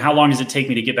to, how long does it take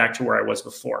me to get back to where I was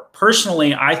before?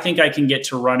 Personally, I think I can get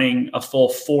to running a full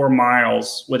 4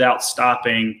 miles without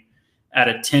stopping at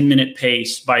a 10-minute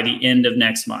pace by the end of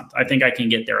next month. I think I can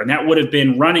get there. And that would have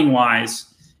been running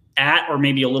wise at, or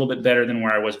maybe a little bit better than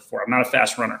where I was before. I'm not a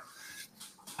fast runner.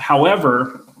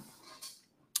 However,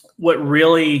 what it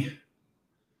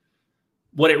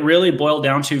really boiled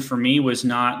down to for me was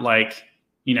not like,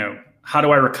 how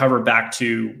do I recover back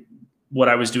to what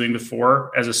I was doing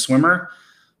before as a swimmer,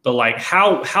 but like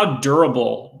how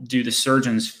durable do the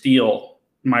surgeons feel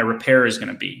my repair is going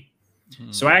to be?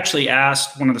 So I actually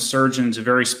asked one of the surgeons a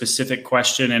very specific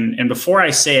question. And before I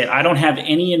say it, I don't have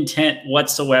any intent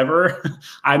whatsoever.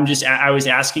 I was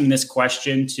asking this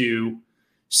question to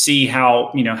see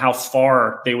how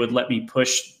far they would let me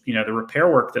push, the repair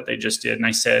work that they just did. And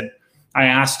I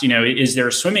asked, is there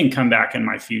a swimming comeback in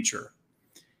my future?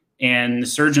 And the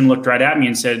surgeon looked right at me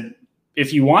and said,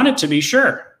 if you want it to be,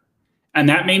 sure. And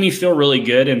that made me feel really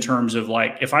good in terms of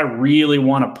like, if I really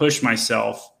want to push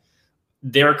myself,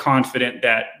 they're confident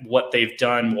that what they've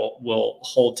done will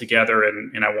hold together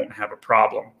and I won't have a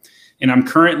problem. And I'm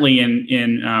currently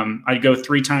I go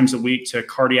 3 times a week to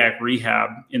cardiac rehab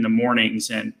in the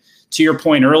mornings. And to your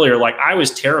point earlier, like I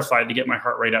was terrified to get my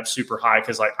heart rate up super high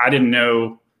because like I didn't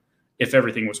know if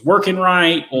everything was working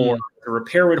right or the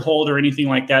repair would hold or anything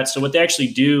like that. So what they actually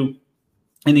do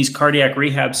in these cardiac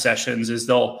rehab sessions is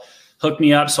they'll hook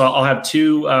me up. So I'll have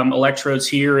 2 electrodes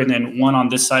here and then one on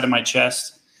this side of my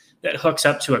chest that hooks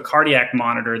up to a cardiac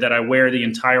monitor that I wear the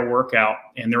entire workout,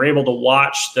 and they're able to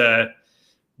watch the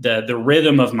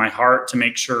rhythm of my heart to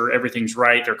make sure everything's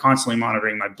right. They're constantly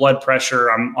monitoring my blood pressure.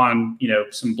 I'm on,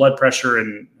 some blood pressure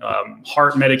and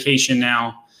heart medication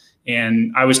now.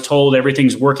 And I was told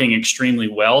everything's working extremely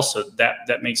well. So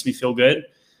that makes me feel good.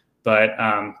 But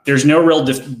there's no real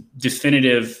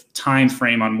definitive time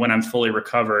frame on when I'm fully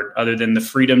recovered other than the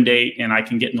freedom date. And I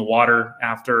can get in the water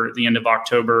after the end of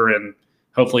October and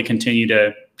hopefully continue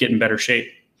to get in better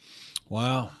shape.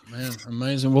 Wow, man,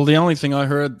 amazing. Well, the only thing I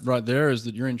heard right there is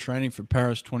that you're in training for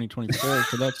Paris 2024.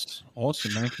 So that's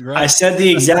awesome, man. Congrats. I said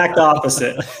the exact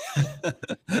opposite.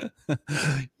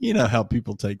 You know how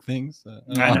people take things.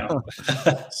 I know.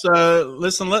 So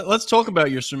listen, let's talk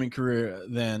about your swimming career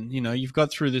then. You've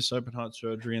got through this open heart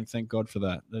surgery and thank God for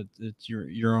that.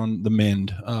 You're on the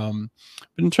mend.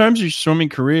 But in terms of your swimming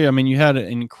career, I mean, you had an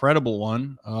incredible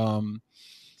one.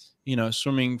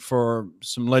 Swimming for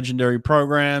some legendary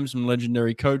programs, some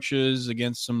legendary coaches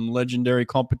against some legendary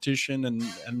competition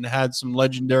and had some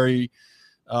legendary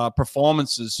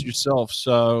performances yourself.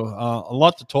 So a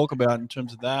lot to talk about in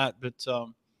terms of that. But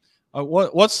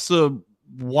what's the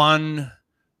one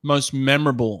most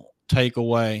memorable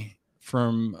takeaway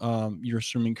from your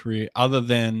swimming career other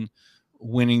than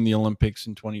winning the Olympics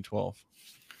in 2012?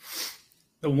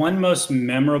 The one most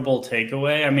memorable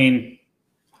takeaway, I mean,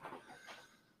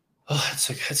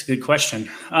 that's a good question.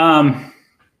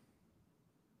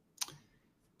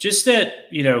 Just that,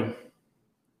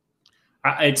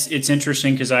 it's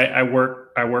interesting because I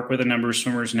work with a number of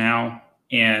swimmers now,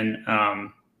 and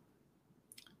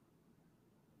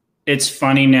it's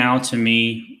funny now to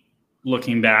me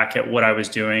looking back at what I was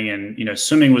doing, and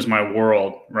swimming was my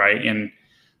world, right? And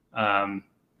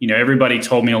everybody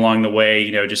told me along the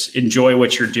way, just enjoy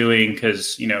what you're doing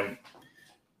because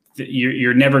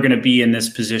you're never going to be in this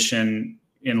position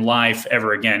in life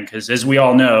ever again. Because as we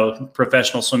all know,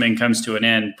 professional swimming comes to an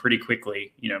end pretty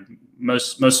quickly.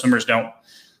 Most swimmers don't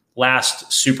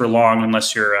last super long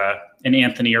unless you're an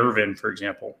Anthony Irvin, for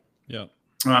example. Yeah.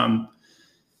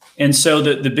 And so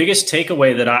the biggest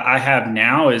takeaway that I have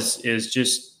now is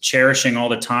just cherishing all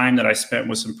the time that I spent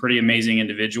with some pretty amazing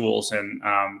individuals. And,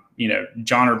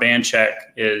 John Urbanchek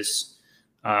is,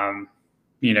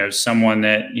 someone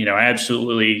that, I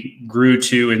absolutely grew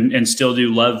to and still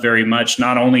do love very much,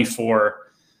 not only for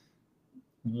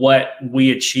what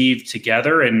we achieved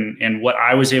together and what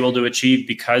I was able to achieve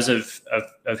because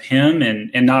of him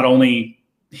and not only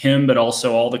him, but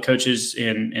also all the coaches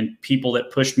and people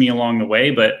that pushed me along the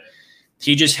way. But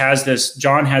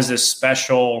John has this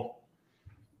special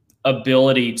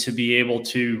ability to be able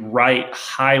to write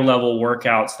high level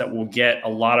workouts that will get a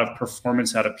lot of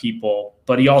performance out of people.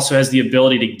 But he also has the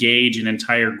ability to gauge an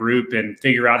entire group and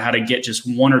figure out how to get just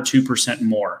 1 or 2%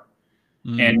 more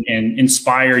and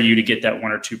inspire you to get that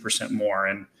 1 or 2% more.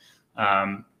 And,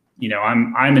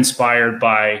 I'm inspired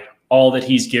by all that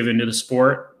he's given to the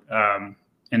sport.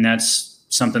 And that's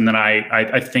something that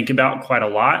I think about quite a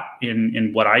lot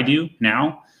in what I do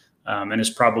now. And is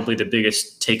probably the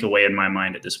biggest takeaway in my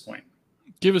mind at this point.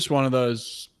 Give us one of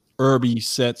those Irby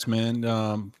sets, man.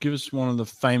 Give us one of the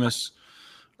famous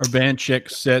Urbanchek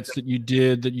sets that you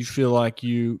did that you feel like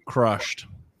you crushed.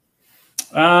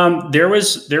 There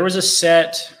was a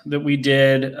set that we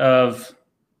did of,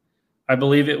 I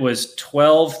believe it was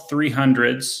 12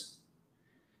 300s,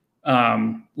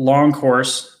 long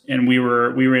course. And we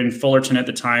were in Fullerton at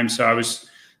the time. So I was,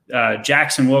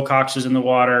 Jackson Wilcox was in the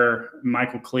water.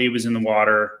 Michael Klee was in the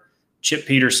water. Chip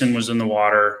Peterson was in the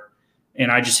water,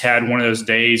 and I just had one of those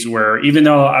days where, even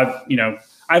though I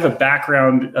have a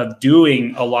background of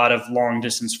doing a lot of long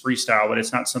distance freestyle, but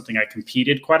it's not something I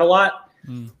competed quite a lot.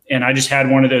 And I just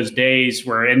had one of those days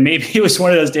where, and maybe it was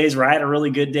one of those days where I had a really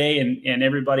good day and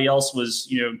everybody else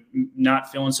was,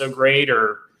 not feeling so great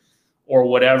or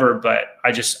whatever. But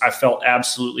I felt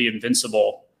absolutely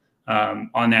invincible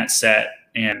on that set.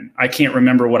 And I can't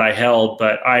remember what I held,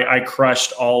 but I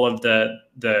crushed all of the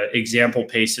example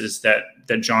paces that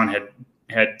John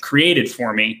had created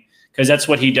for me, because that's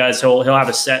what he does. He'll have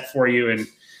a set for you and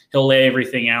he'll lay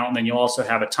everything out, and then you'll also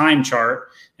have a time chart,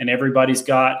 and everybody's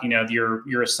got,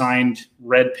 your assigned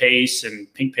red pace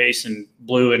and pink pace and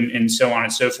blue and so on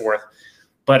and so forth.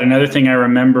 But another thing I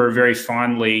remember very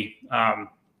fondly,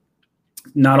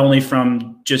 not only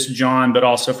from just John, but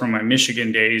also from my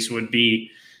Michigan days, would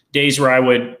be days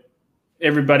where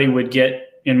everybody would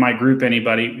get, in my group,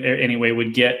 anyway,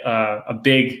 would get a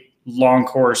big long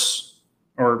course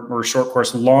or short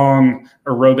course, long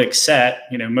aerobic set,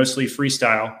 mostly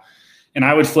freestyle. And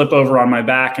I would flip over on my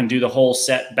back and do the whole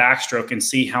set backstroke and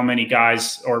see how many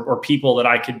guys or people that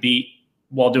I could beat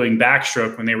while doing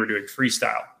backstroke when they were doing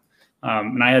freestyle.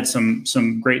 And I had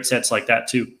some great sets like that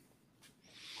too.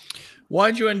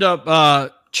 Why'd you end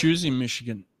up choosing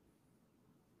Michigan?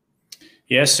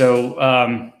 Yeah, so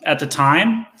at the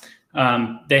time,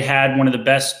 they had one of the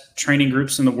best training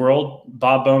groups in the world.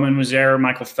 Bob Bowman was there,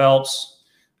 Michael Phelps,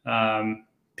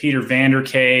 Peter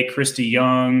Vanderkay, Christy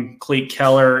Young, Cleet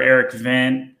Keller, Eric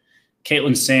Vent,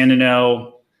 Caitlin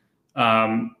Sandino,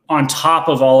 on top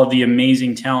of all of the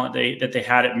amazing talent that they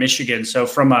had at Michigan. So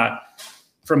from a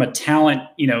talent,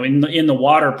 in the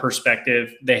water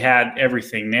perspective, they had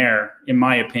everything there, in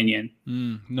my opinion.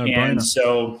 And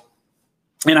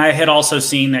I had also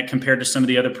seen that compared to some of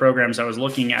the other programs I was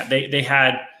looking at, they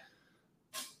had,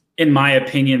 in my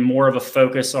opinion, more of a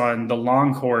focus on the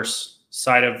long course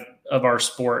side of our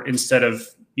sport, instead of,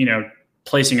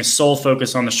 placing a sole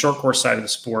focus on the short course side of the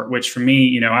sport, which for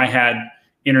me, I had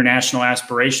international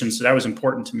aspirations. So that was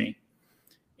important to me.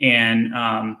 And,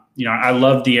 I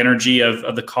loved the energy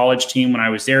of the college team when I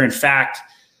was there. In fact,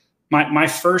 my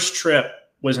first trip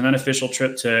was an unofficial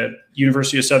trip to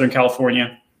University of Southern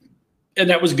California. And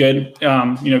that was good.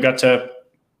 Got to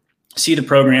see the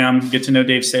program, get to know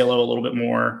Dave Salo a little bit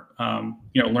more,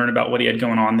 learn about what he had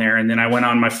going on there. And then I went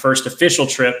on my first official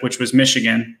trip, which was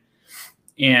Michigan.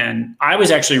 And I was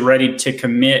actually ready to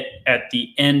commit at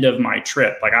the end of my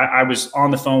trip. Like I was on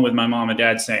the phone with my mom and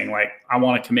dad saying, like, I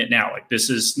want to commit now. Like, this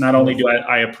is, not only do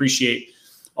I appreciate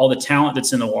all the talent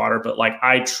that's in the water, but like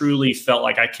I truly felt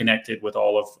like I connected with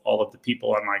all of the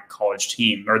people on my college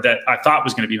team, or that I thought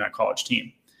was going to be my college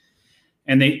team.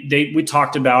 And we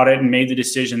talked about it and made the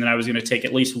decision that I was going to take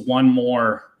at least one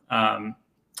more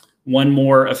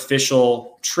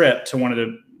official trip to one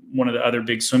of the other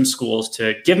big swim schools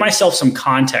to give myself some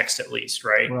context, at least.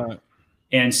 Right.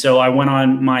 And so I went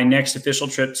on my next official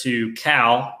trip to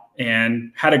Cal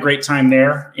and had a great time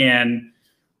there, and,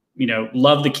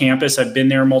 loved the campus. I've been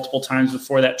there multiple times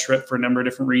before that trip for a number of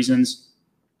different reasons,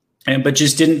 but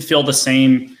just didn't feel the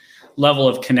same level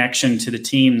of connection to the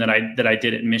team that I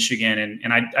did at Michigan.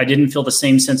 And I didn't feel the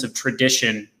same sense of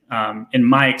tradition in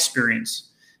my experience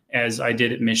as I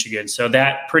did at Michigan. So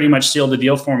that pretty much sealed the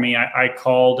deal for me. I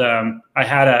called, I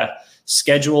had a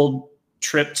scheduled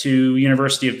trip to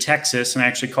University of Texas, and I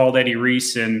actually called Eddie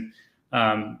Reese and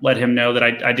let him know that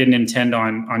I didn't intend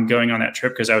on going on that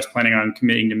trip, because I was planning on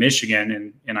committing to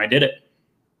Michigan, and I did it.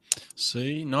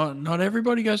 See, not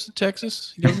everybody goes to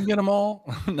Texas. He doesn't get them all.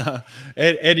 No.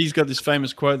 Eddie's got this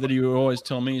famous quote that he would always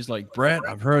tell me. He's like, Brett,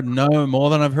 I've heard no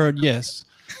more than I've heard yes.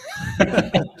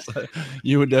 So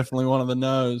you were definitely one of the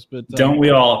no's, but don't we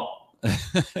all?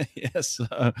 Yes.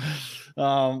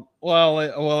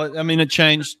 Well, I mean, it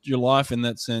changed your life in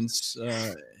that sense.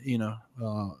 I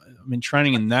mean,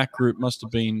 training in that group must have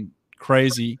been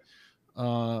crazy.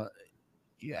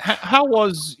 How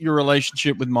was your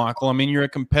relationship with Michael? I mean, you're a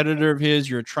competitor of his,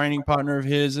 you're a training partner of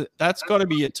his. That's got to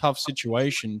be a tough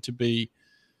situation, to be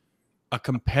a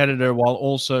competitor while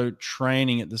also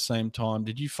training at the same time.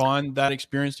 Did you find that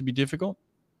experience to be difficult?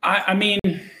 I mean,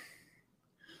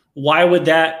 why would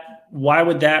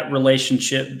that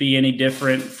relationship be any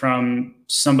different from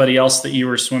somebody else that you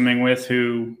were swimming with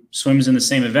who swims in the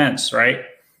same events, right?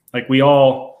 Like we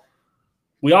all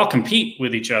compete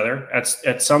with each other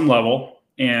at some level.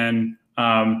 And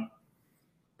I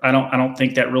don't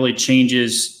think that really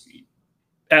changes,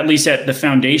 at least at the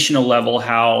foundational level,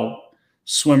 how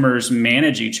swimmers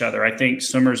manage each other. I think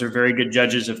swimmers are very good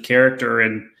judges of character,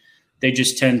 and they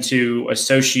just tend to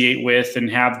associate with and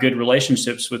have good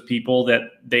relationships with people that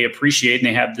they appreciate and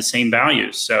they have the same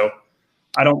values. So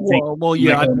I don't think. Well,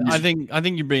 yeah, I think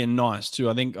you're being nice too.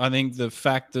 I think the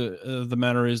fact of the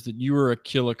matter is that you were a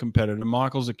killer competitor.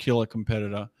 Michael's a killer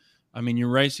competitor. I mean, you're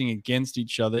racing against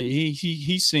each other.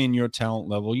 He's seeing your talent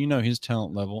level. You know his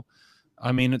talent level.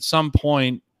 I mean, at some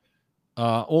point,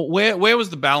 where was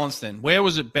the balance then? Where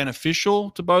was it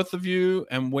beneficial to both of you,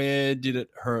 and where did it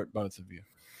hurt both of you?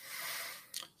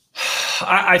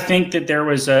 I think that there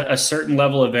was a certain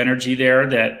level of energy there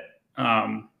that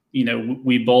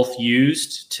we both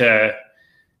used to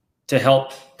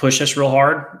help push us real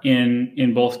hard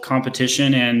in both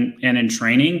competition and in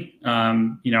training.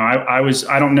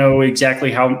 I don't know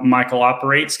exactly how Michael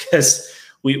operates because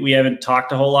we haven't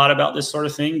talked a whole lot about this sort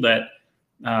of thing, but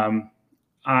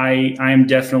I am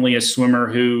definitely a swimmer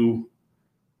who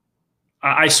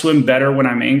I swim better when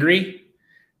I'm angry.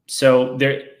 So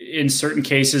there, in certain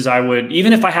cases, I would,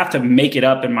 even if I have to make it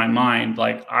up in my mind,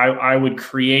 like I would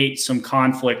create some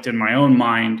conflict in my own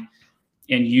mind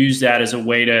and use that as a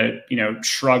way to,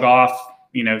 shrug off,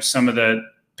 some of the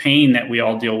pain that we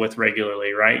all deal with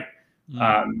regularly. Right.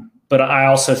 Mm-hmm. But I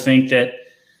also think that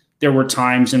there were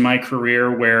times in my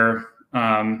career where,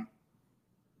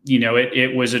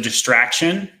 it was a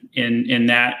distraction in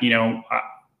that,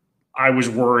 I was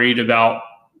worried about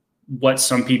what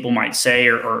some people might say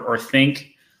or think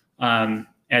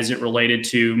as it related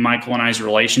to Michael and I's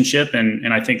relationship.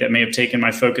 And I think that may have taken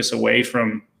my focus away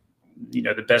from,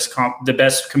 the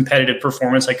best competitive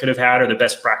performance I could have had or the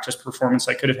best practice performance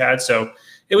I could have had. So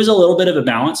it was a little bit of a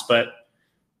balance, but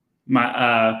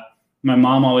my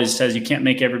mom always says you can't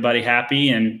make everybody happy,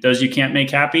 and those you can't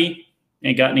make happy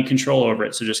ain't got any control over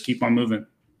it. So just keep on moving.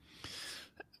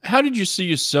 How did you see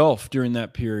yourself during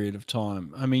that period of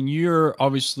time? I mean, you're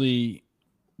obviously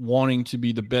wanting to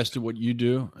be the best at what you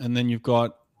do, and then you've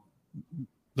got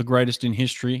the greatest in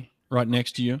history right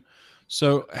next to you.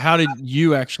 So how did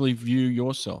you actually view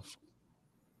yourself?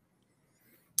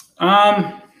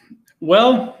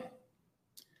 Well,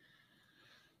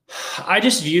 I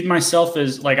just viewed myself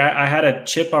as like I had a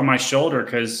chip on my shoulder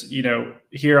because,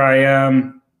 here I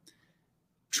am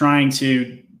trying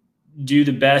to do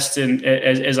the best and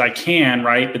as I can,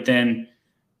 right? But then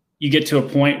you get to a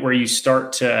point where you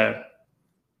start to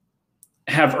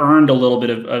have earned a little bit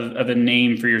of a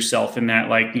name for yourself in that,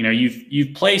 like,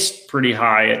 you've placed pretty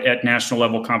high at national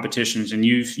level competitions, and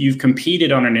you've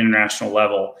competed on an international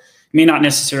level. It may not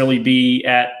necessarily be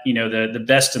at, the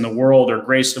best in the world or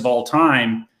greatest of all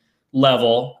time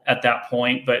level at that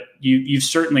point, but you've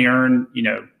certainly earned,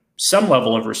 some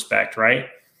level of respect, right?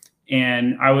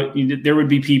 And there would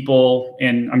be people,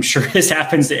 and I'm sure this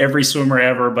happens to every swimmer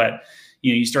ever, but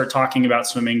you start talking about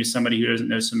swimming to somebody who doesn't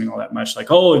know swimming all that much.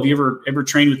 Like, oh, have you ever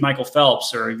trained with Michael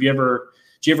Phelps, or did you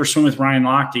ever swim with Ryan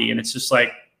Lochte? And it's just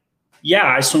like, yeah,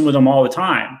 I swim with him all the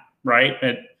time, right?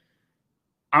 But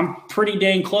I'm pretty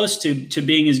dang close to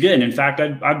being as good. And in fact,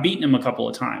 I've beaten him a couple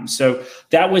of times. So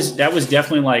that was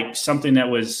definitely like something that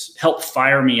was helped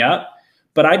fire me up.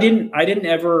 But I didn't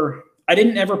ever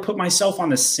put myself on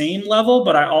the same level,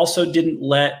 but I also didn't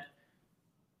let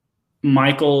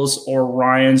Michael's or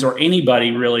Ryan's or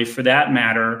anybody really for that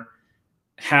matter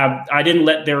I didn't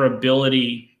let their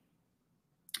ability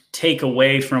take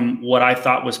away from what I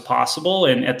thought was possible.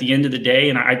 And at the end of the day,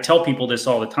 and I tell people this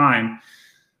all the time,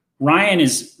 Ryan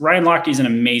Lochte is an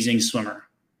amazing swimmer.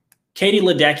 Katie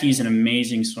Ledecky is an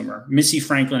amazing swimmer. Missy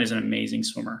Franklin is an amazing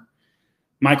swimmer.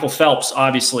 Michael Phelps,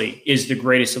 obviously, is the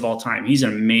greatest of all time. He's an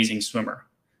amazing swimmer.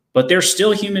 But they're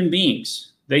still human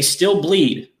beings. They still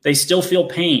bleed. They still feel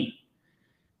pain.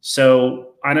 So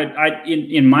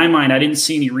in my mind, I didn't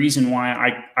see any reason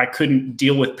why I couldn't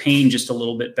deal with pain just a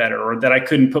little bit better, or that I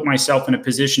couldn't put myself in a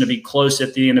position to be close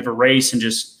at the end of a race and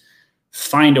just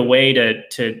find a way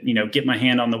to get my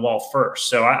hand on the wall first.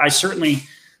 So I certainly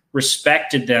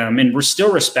respected them, and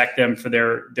still respect them for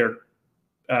their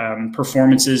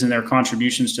performances and their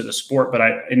contributions to the sport. But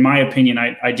in my opinion,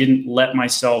 I didn't let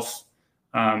myself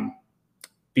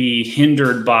be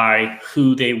hindered by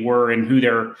who they were and who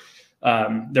their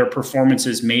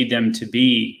performances made them to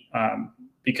be,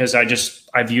 because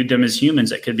I viewed them as humans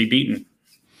that could be beaten.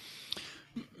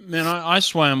 Man, I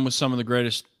swam with some of the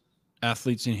greatest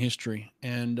athletes in history,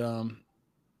 and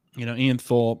Ian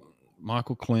Thorpe,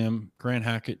 Michael Clem, Grant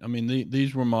Hackett. I mean,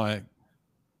 these were my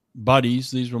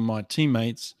buddies. These were my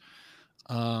teammates.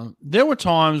 There were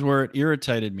times where it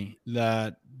irritated me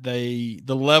that the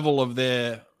level of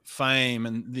their fame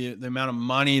and the amount of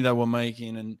money they were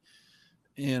making, and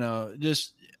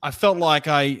just I felt like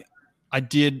I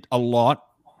did a lot.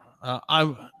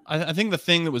 I I think the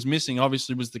thing that was missing,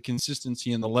 obviously, was the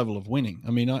consistency and the level of winning.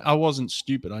 I mean, I wasn't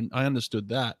stupid. I understood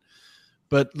that.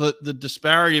 But the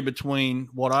disparity between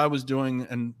what I was doing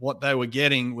and what they were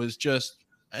getting was just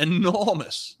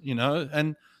enormous, you know?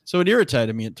 And so it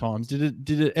irritated me at times. Did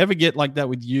it ever get like that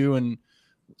with you and,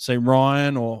 say,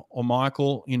 Ryan or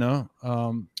Michael, you know?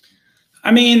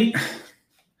 I mean,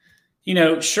 you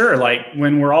know, sure. Like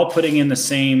when we're all putting in the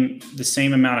same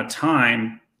amount of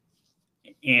time,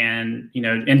 and, you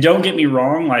know, and don't get me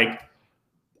wrong, like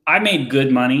I made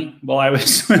good money while I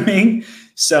was swimming.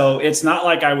 So it's not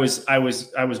like I was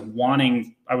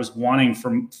wanting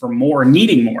for more,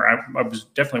 needing more. I was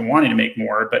definitely wanting to make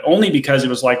more, but only because it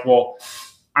was like, well,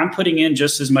 I'm putting in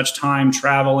just as much time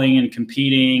traveling and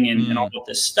competing and all of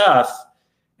this stuff,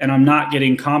 and I'm not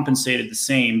getting compensated the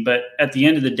same. But at the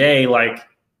end of the day, like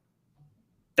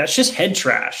that's just head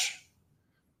trash,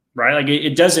 right? Like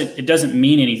it doesn't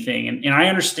mean anything. And I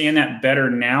understand that better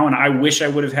now. And I wish I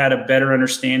would have had a better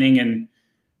understanding and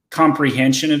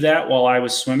comprehension of that while I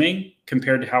was swimming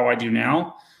compared to how I do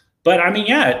now. But I mean,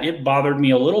 yeah, it bothered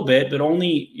me a little bit, but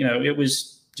only, you know, it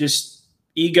was just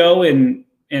ego and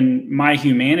my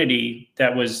humanity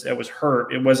that was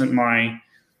hurt. It wasn't my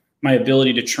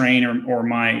ability to train or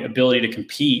my ability to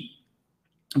compete.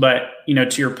 But, you know,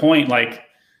 to your point, like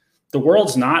the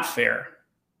world's not fair,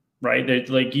 right?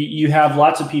 Like you have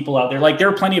lots of people out there. Like there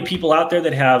are plenty of people out there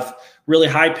that have really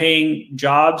high paying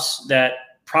jobs that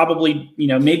probably, you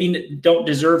know, maybe don't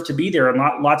deserve to be there.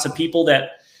 And lots of people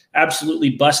that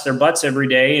absolutely bust their butts every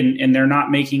day and they're not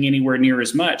making anywhere near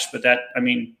as much. But that, I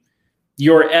mean,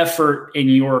 your effort and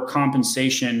your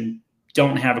compensation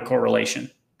don't have a correlation.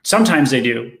 Sometimes they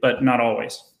do, but not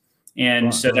always.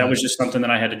 And that was just something that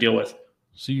I had to deal with.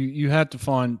 So you had to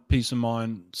find peace of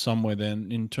mind somewhere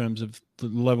then in terms of the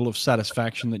level of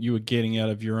satisfaction that you were getting out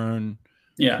of your own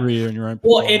career and your own.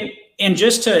 Well, and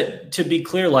just to be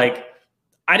clear, like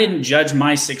I didn't judge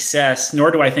my success, nor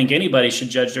do I think anybody should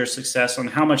judge their success on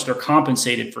how much they're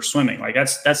compensated for swimming. Like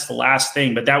that's the last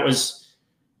thing. But that was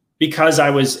because I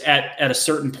was at a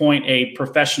certain point a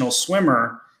professional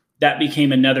swimmer. That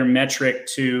became another metric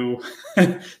to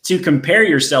compare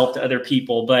yourself to other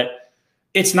people. But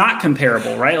it's not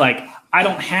comparable, right? Like I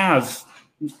have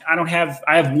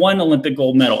one Olympic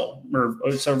gold medal, or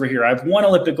it's over here. I have one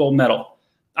Olympic gold medal.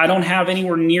 I don't have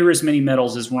anywhere near as many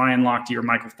medals as Ryan Lochte or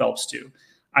Michael Phelps do.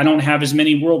 I don't have as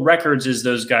many world records as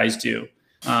those guys do.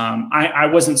 I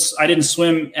didn't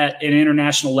swim at an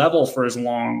international level for as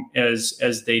long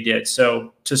as they did.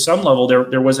 So to some level,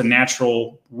 there was a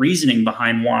natural reasoning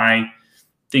behind why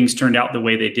things turned out the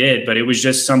way they did, but it was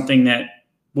just something that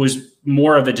was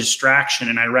more of a distraction.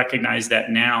 And I recognize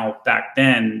that now. Back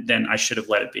then I should have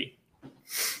let it be.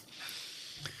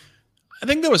 I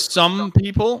think there were some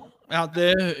people out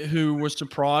there who were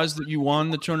surprised that you won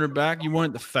the 200 back. You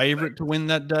weren't the favorite to win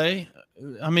that day.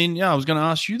 I mean, yeah, I was going to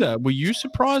ask you that. Were you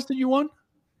surprised that you won?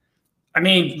 I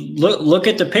mean, look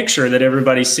at the picture that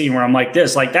everybody's seeing where I'm like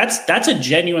this. Like that's a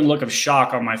genuine look of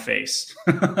shock on my face.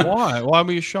 Why? Why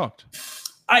were you shocked?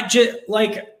 I just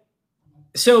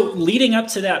so leading up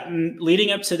to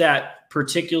that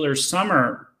particular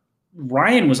summer,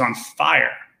 Ryan was on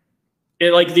fire.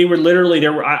 They were literally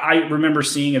there. I remember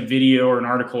seeing a video or an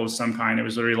article of some kind. It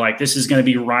was literally like, this is going to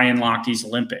be Ryan Lochte's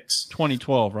Olympics.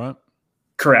 2012, right?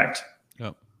 Correct.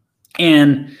 Yep.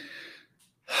 And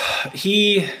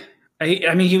he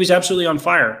was absolutely on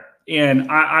fire.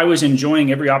 And I was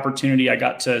enjoying every opportunity I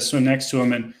got to swim next to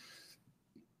him. And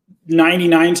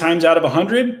 99 times out of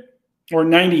 100 or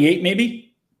 98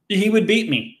 maybe, he would beat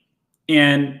me.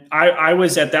 And I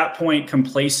was at that point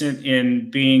complacent in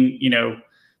being, you know,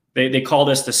 they called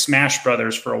us the Smash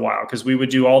Brothers for a while because we would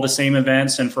do all the same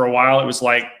events. And for a while it was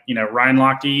like, you know, Ryan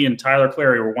Lochte and Tyler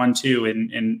Clary were 1-2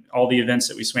 in all the events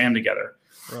that we swam together.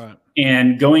 Right.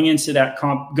 And going into that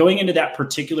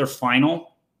particular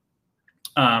final,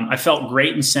 I felt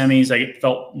great in semis. I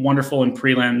felt wonderful in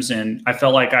prelims. And I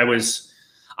felt like I was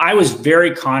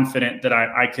very confident that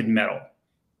I could medal.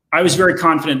 I was very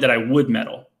confident that I would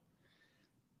medal.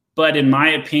 But in my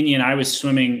opinion, I was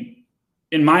swimming.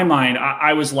 In my mind,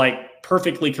 I was like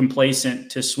perfectly complacent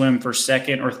to swim for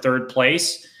second or third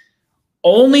place,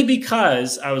 only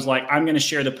because I was like, I'm going to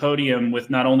share the podium with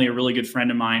not only a really good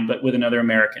friend of mine, but with another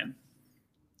American.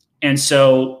 And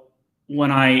so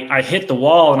when I hit the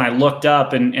wall and I looked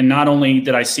up and not only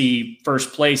did I see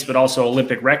first place, but also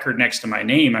Olympic record next to my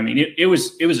name. I mean, it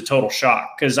was a total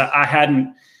shock because I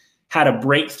hadn't had a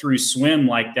breakthrough swim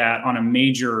like that on a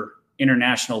major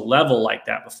international level like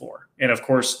that before. And of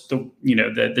course,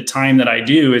 the time that I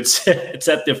do, it's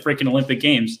at the freaking Olympic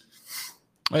Games.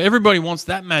 Everybody wants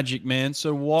that magic, man.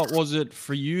 So what was it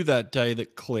for you that day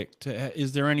that clicked?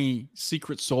 Is there any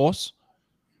secret sauce?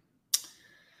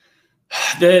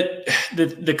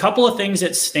 The couple of things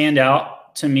that stand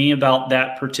out to me about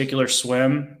that particular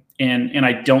swim, and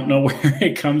I don't know where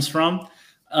it comes from,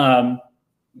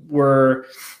 were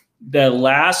the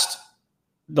last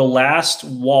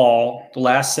wall, the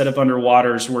last set of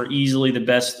underwaters were easily the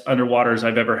best underwaters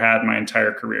I've ever had in my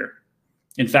entire career.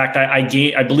 In fact,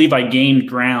 I believe I gained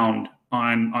ground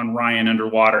on Ryan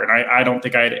underwater, and I don't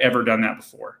think I had ever done that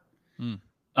before.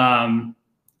 And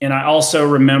I also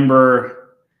remember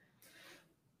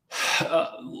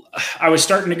I was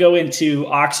starting to go into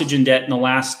oxygen debt in the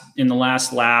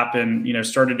last lap, and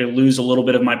started to lose a little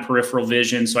bit of my peripheral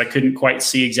vision, so I couldn't quite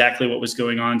see exactly what was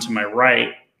going on to my right,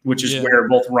 which is where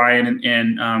both Ryan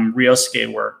and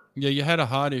Ryosuke were. Yeah, you had a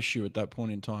heart issue at that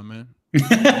point in time, man.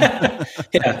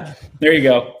 Yeah, there you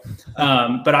go.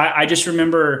 But I just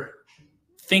remember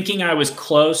thinking I was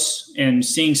close and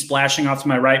seeing splashing off to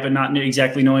my right, but not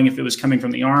exactly knowing if it was coming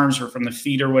from the arms or from the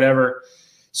feet or whatever.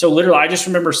 So literally, I just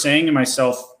remember saying to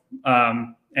myself,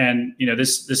 and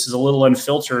this is a little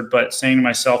unfiltered, but saying to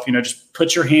myself, just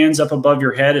put your hands up above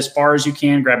your head as far as you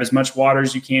can, grab as much water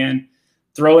as you can,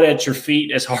 throw it at your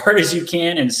feet as hard as you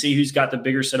can, and see who's got the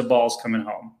bigger set of balls coming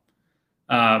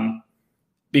home.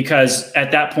 Because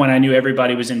at that point, I knew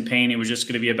everybody was in pain. It was just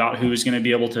going to be about who was going to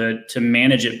be able to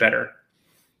manage it better.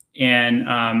 And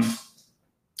I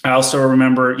also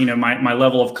remember, my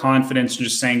level of confidence,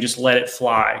 just saying, just let it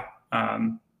fly.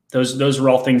 Those were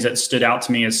all things that stood out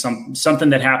to me as something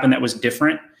that happened that was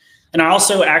different. And I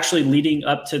also actually, leading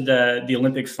up to the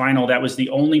Olympic final, that was the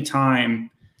only time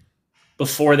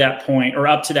before that point, or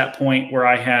up to that point, where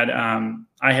I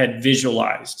had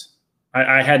visualized.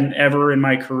 I hadn't ever in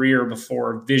my career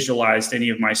before visualized any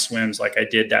of my swims like I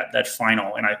did that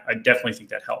final, and I definitely think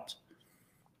that helped.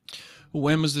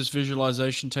 When was this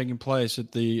visualization taking place?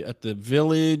 At the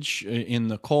village, in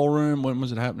the call room? When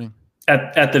was it happening?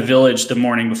 At the village the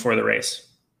morning before the race.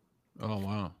 Oh,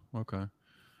 wow. Okay.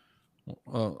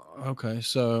 Okay.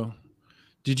 So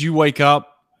did you wake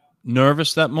up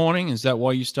nervous that morning? Is that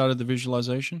why you started the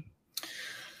visualization?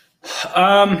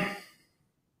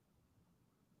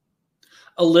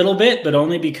 A little bit, but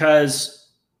only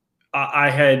because I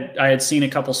had seen a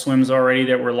couple swims already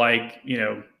that were like,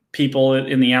 people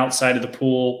in the outside of the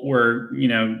pool were,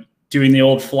 doing the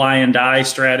old fly and die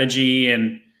strategy.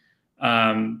 And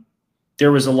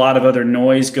there was a lot of other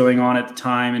noise going on at the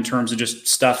time in terms of just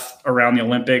stuff around the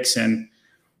Olympics. And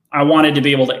I wanted to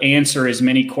be able to answer as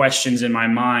many questions in my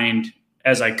mind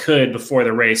as I could before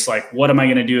the race. Like, what am I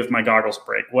going to do if my goggles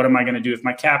break? What am I going to do if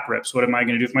my cap rips? What am I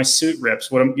going to do if my suit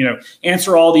rips?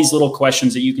 Answer all these little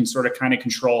questions that you can sort of kind of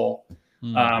control,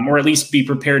 or at least be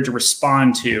prepared to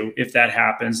respond to if that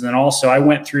happens. And then also I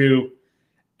went through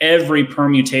every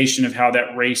permutation of how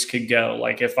that race could go.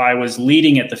 Like, if I was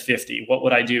leading at the 50, what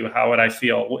would I do? How would I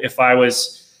feel? If I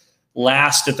was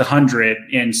last at the 100,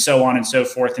 and so on and so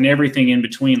forth, and everything in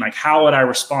between, like, how would I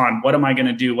respond? What am I going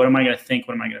to do? What am I going to think?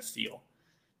 What am I going to feel?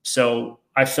 So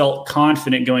I felt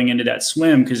confident going into that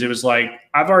swim, because it was like,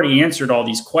 I've already answered all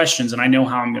these questions and I know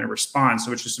how I'm going to respond.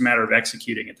 So it's just a matter of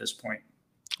executing at this point.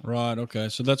 Right. Okay.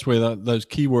 So that's where those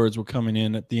keywords were coming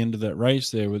in at the end of that race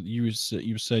there. You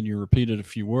said you repeated a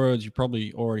few words. You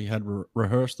probably already had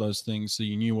rehearsed those things, so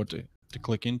you knew what to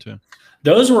click into.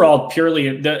 Those were all purely,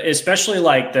 especially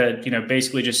like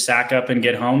basically just sack up and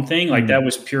get home thing. Like that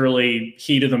was purely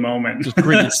heat of the moment. Just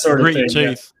grit, sort of thing.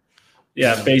 Teeth.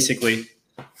 Yeah, basically.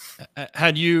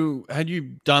 Had you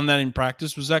done that in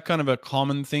practice? Was that kind of a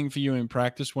common thing for you in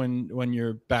practice when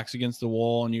your back's against the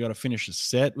wall and you got to finish a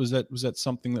set? Was that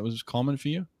something that was common for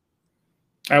you?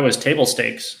 I was table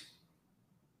stakes.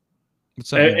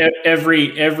 What's that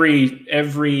mean?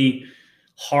 Every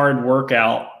hard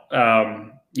workout,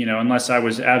 unless I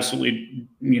was absolutely,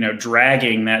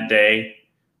 dragging that day.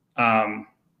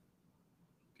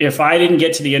 If I didn't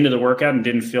get to the end of the workout and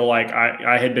didn't feel like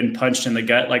I had been punched in the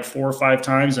gut like 4 or 5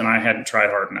 times, and I hadn't tried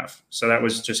hard enough. So that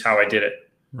was just how I did it.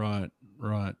 Right.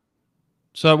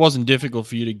 So it wasn't difficult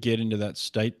for you to get into that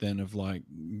state then of like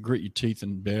grit your teeth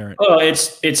and bear it. Oh,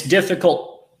 it's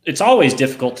difficult. It's always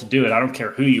difficult to do it. I don't care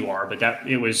who you are, but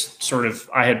it was sort of,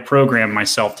 I had programmed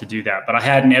myself to do that, but I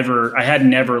had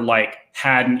never like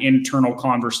had an internal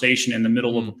conversation in the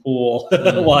middle of a pool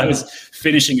while I was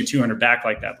finishing a 200 back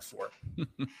like that before.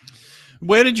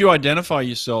 Where did you identify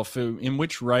yourself? In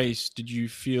which race did you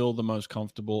feel the most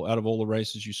comfortable out of all the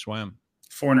races you swam?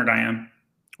 400 IM.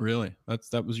 Really?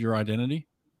 That was your identity?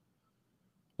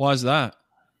 Why is that?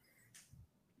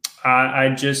 I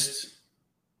just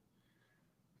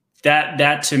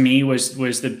that to me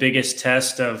was the biggest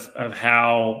test of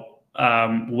how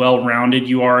well-rounded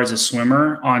you are as a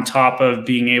swimmer, on top of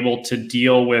being able to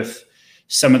deal with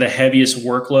some of the heaviest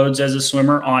workloads as a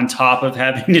swimmer, on top of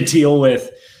having to deal with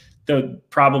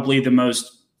probably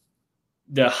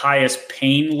the highest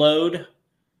pain load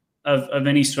of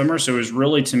any swimmer. So it was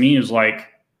really, to me, it was like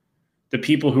the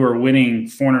people who are winning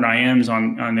 400 IMs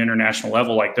on the international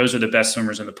level, like those are the best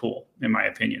swimmers in the pool, in my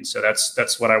opinion. So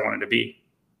that's what I wanted to be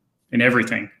in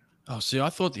everything. Oh, see, I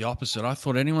thought the opposite. I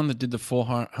thought anyone that did the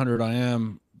 400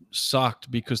 IM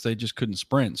sucked because they just couldn't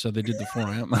sprint. So they did the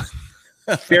 400 IM.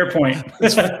 Fair point.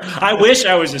 I wish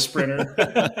I was a sprinter.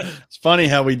 It's funny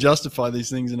how we justify these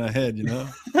things in our head, you know?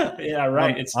 Yeah,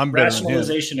 right. It's I'm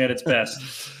rationalization at its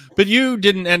best. But you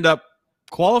didn't end up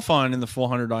qualifying in the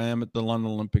 400 IM at the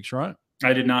London Olympics, right?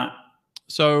 I did not.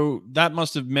 So that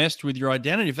must have messed with your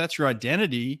identity. If that's your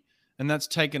identity and that's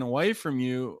taken away from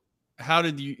you, how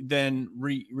did you then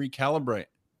recalibrate?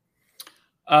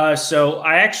 So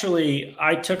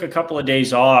I took a couple of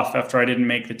days off after I didn't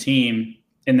make the team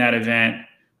in that event.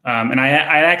 And I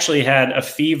actually had a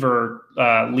fever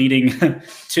leading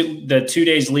to the 2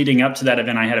 days leading up to that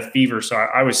event. I had a fever. So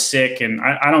I was sick, and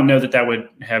I don't know that would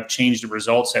have changed the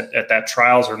results at that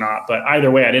trials or not. But either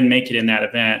way, I didn't make it in that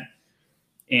event.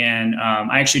 And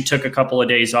I actually took a couple of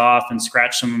days off and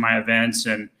scratched some of my events.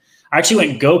 And I actually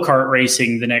went go-kart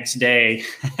racing the next day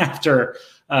after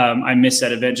I missed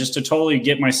that event, just to totally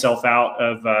get myself out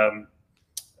of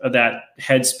that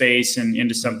headspace and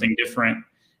into something different.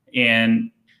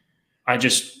 And I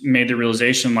just made the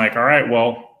realization, like, all right,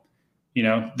 well, you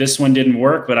know, this one didn't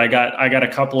work, but I got a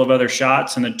couple of other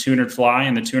shots in the 200 fly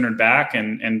and the 200 back,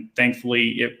 and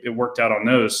thankfully it worked out on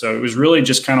those. So it was really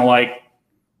just kind of like,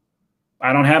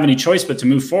 I don't have any choice but to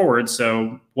move forward.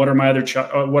 So what are my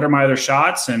other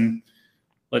shots, and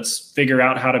let's figure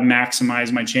out how to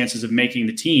maximize my chances of making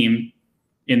the team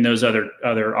in those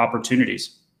other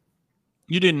opportunities.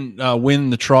 You didn't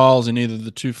win the trials in either the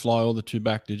 2 fly or the 2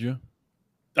 back, did you?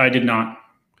 I did not.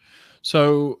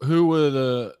 So who were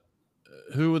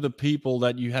the people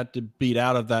that you had to beat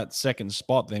out of that second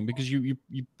spot then? Because you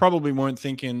probably weren't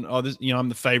thinking, oh, this, you know, I'm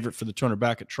the favorite for the 200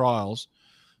 back at trials.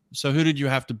 So who did you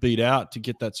have to beat out to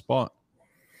get that spot?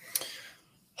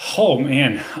 Oh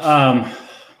man, I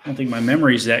don't think my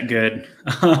memory's that good.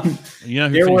 You know,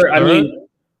 who finished third?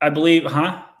 I believe,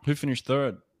 huh? Who finished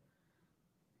third?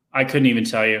 I couldn't even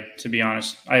tell you, to be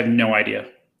honest. I have no idea.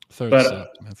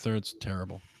 Third's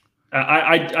terrible.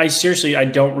 I seriously, I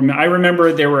don't remember. I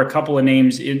remember there were a couple of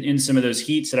names in some of those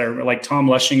heats that I remember, like Tom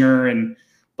Lushinger and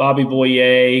Bobby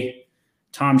Boyer,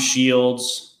 Tom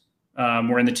Shields.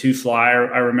 Were in the 2 fly.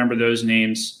 I remember those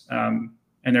names. And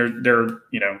they're,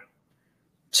 you know,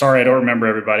 sorry, I don't remember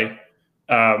everybody.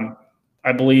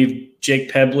 I believe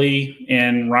Jake Pebley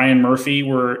and Ryan Murphy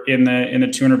were in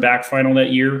the 200 back final that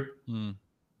year.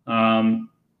 I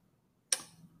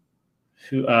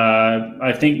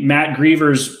think Matt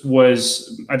Grievers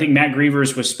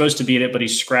was supposed to be in it, but he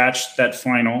scratched that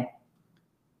final.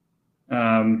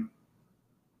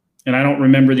 And I don't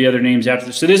remember the other names after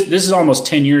this. So this is almost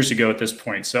 10 years ago at this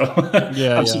point. So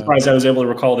I'm surprised I was able to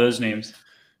recall those names.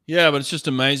 Yeah, but it's just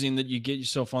amazing that you get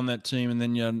yourself on that team and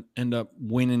then you end up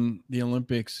winning the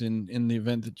Olympics in the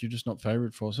event that you're just not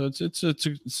favored for. So it's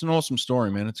an awesome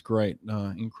story, man. It's great,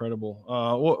 incredible.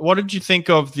 What did you think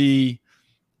of the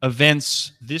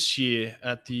events this year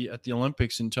at the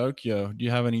Olympics in Tokyo? Do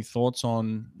you have any thoughts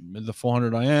on the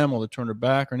 400 IM or the 200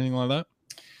 back or anything like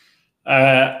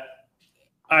that?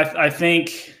 I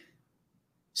think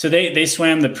so. They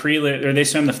swam the prelim, or they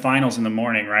swam the finals in the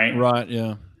morning, right? Right.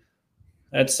 Yeah.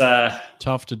 That's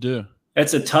tough to do.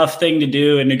 That's a tough thing to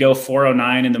do, and to go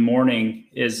 4:09 in the morning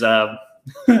is that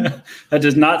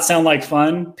does not sound like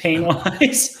fun, pain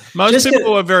wise. Most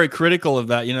people are very critical of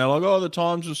that. You know, like, oh, the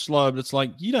times were slow, but it's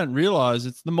like, you don't realize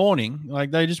it's the morning.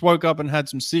 Like, they just woke up and had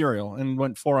some cereal and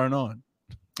went 4:09.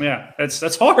 Yeah,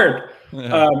 that's hard.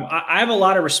 Yeah. I have a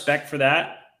lot of respect for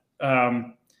that.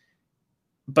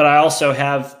 But I also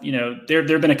have, you know, there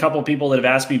have been a couple of people that have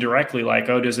asked me directly, like,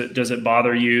 oh, does it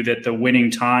bother you that the winning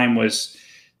time was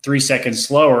 3 seconds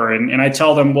slower? And I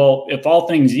tell them, well, if all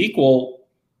things equal,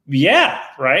 yeah,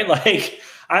 right. Like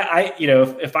I you know,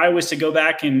 if I was to go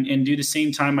back and do the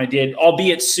same time I did,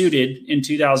 albeit suited in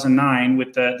 2009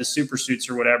 with the super suits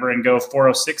or whatever, and go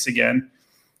 4:06 again,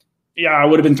 yeah, I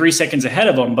would have been 3 seconds ahead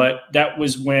of them. But that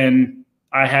was when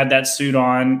I had that suit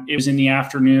on. It was in the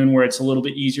afternoon where it's a little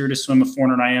bit easier to swim a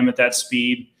 400 IM at that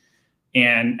speed.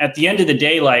 And at the end of the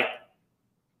day, like,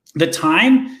 the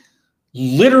time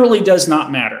literally does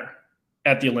not matter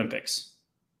at the Olympics.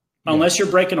 Unless you're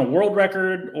breaking a world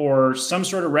record or some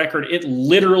sort of record, it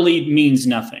literally means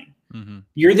nothing. Mm-hmm.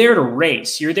 You're there to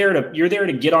race. You're there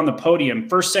to get on the podium,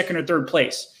 first, second, or third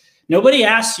place. Nobody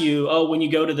asks you, oh, when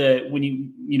you go to when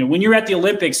you're at the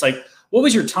Olympics, like, what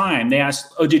was your time? They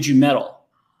ask, oh, did you medal?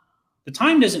 The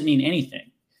time doesn't mean anything.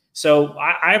 So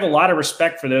I have a lot of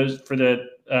respect for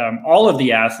all of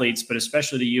the athletes, but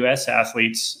especially the U.S.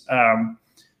 athletes,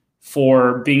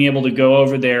 for being able to go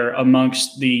over there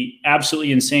amongst the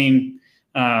absolutely insane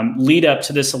lead up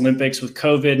to this Olympics with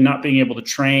COVID, not being able to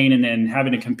train, and then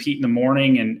having to compete in the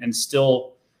morning and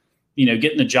still,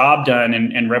 getting the job done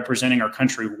and representing our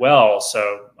country well.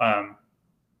 So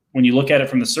when you look at it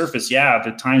from the surface, yeah,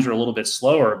 the times are a little bit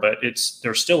slower, but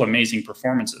they're still amazing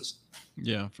performances.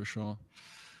 Yeah, for sure.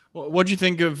 What do you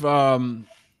think of the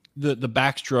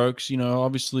backstrokes?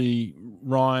 Obviously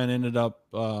Ryan ended up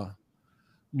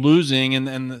losing,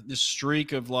 and the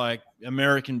streak of like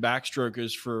American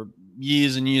backstrokers for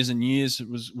years and years and years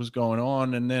was going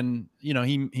on. And then,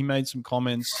 he made some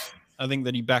comments, I think,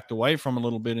 that he backed away from a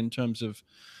little bit in terms of,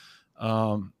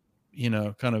 kind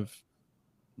of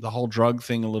the whole drug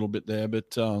thing a little bit there.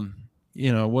 But,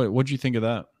 what do you think of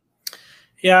that?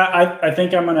 Yeah, I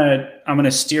think I'm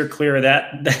gonna steer clear of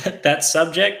that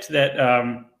subject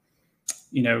that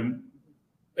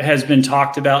has been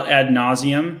talked about ad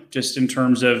nauseum, just in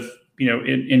terms of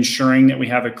ensuring that we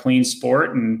have a clean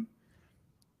sport. And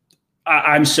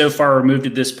I'm so far removed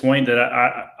at this point that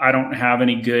I don't have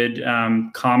any good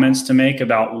comments to make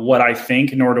about what I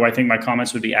think, nor do I think my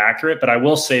comments would be accurate. But I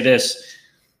will say this: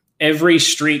 every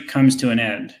streak comes to an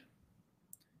end.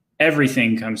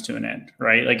 Everything comes to an end,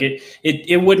 right? Like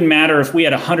it wouldn't matter if we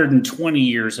had 120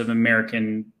 years of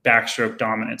American backstroke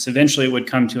dominance. Eventually it would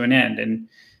come to an end. And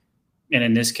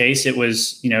in this case, it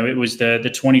was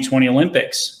the 2020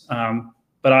 Olympics.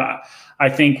 But I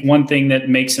think one thing that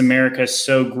makes America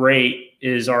so great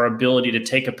is our ability to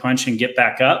take a punch and get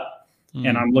back up.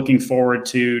 And I'm looking forward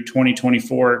to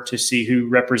 2024 to see who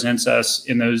represents us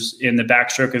in the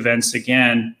backstroke events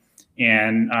again.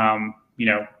 And,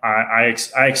 I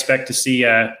expect to see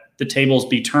the tables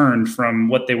be turned from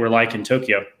what they were like in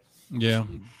Tokyo. Yeah,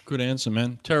 good answer,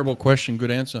 man. Terrible question, good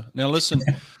answer. Now, listen,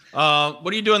 what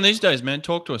are you doing these days, man?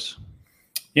 Talk to us.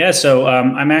 Yeah, so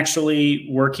I'm actually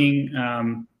working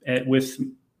through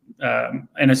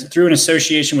an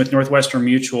association with Northwestern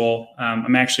Mutual.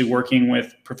 I'm actually working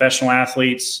with professional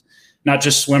athletes, not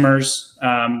just swimmers,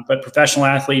 but professional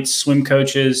athletes, swim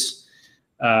coaches,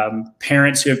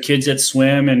 parents who have kids that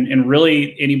swim, and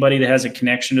really anybody that has a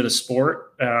connection to the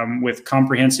sport, with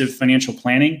comprehensive financial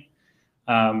planning.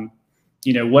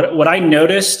 What I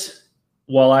noticed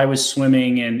while I was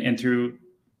swimming and through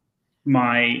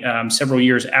my several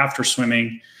years after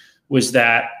swimming was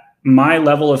that my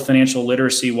level of financial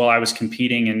literacy while I was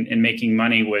competing and making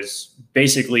money was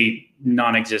basically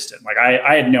non-existent. Like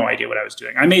I had no idea what I was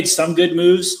doing. I made some good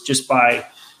moves just by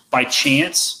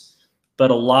chance, but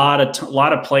a lot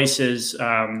of places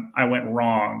I went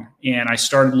wrong. And I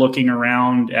started looking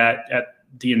around at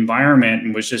the environment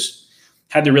and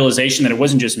had the realization that it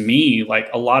wasn't just me. Like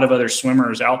a lot of other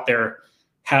swimmers out there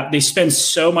they spend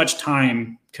so much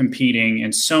time competing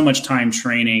and so much time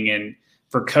training. And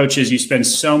for coaches, you spend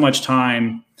so much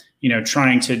time,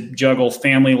 trying to juggle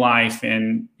family life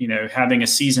and, having a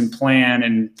season plan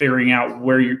and figuring out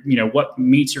where what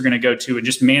meets you're going to go to, and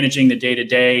just managing the day to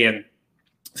day. And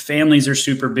families are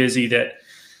super busy that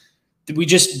we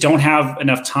just don't have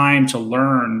enough time to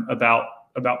learn about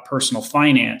personal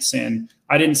finance. And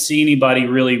I didn't see anybody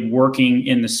really working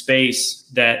in the space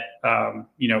that,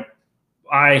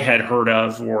 I had heard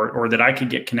of or that I could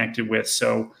get connected with.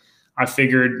 So I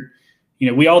figured,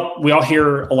 we all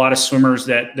hear a lot of swimmers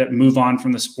that move on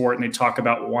from the sport and they talk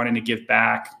about wanting to give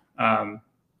back. And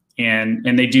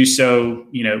they do so,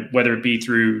 whether it be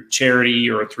through charity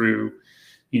or through,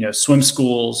 swim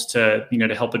schools to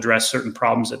help address certain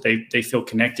problems that they feel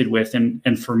connected with.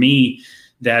 And for me,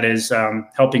 that is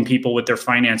helping people with their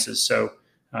finances. So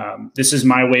this is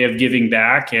my way of giving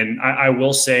back. And I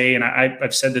will say, and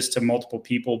I've said this to multiple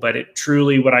people, but it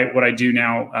truly, what I do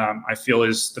now, I feel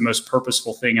is the most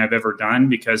purposeful thing I've ever done,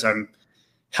 because I'm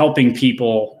helping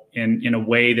people in a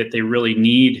way that they really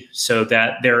need, so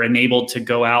that they're enabled to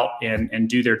go out and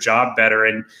do their job better.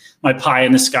 And my pie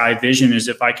in the sky vision is,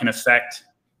 if I can affect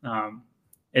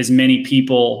as many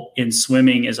people in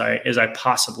swimming as I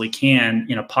possibly can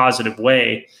in a positive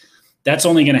way, that's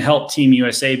only going to help Team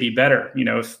USA be better.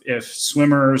 If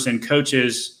swimmers and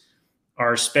coaches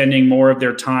are spending more of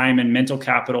their time and mental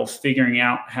capital figuring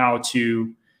out how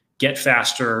to get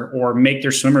faster or make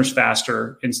their swimmers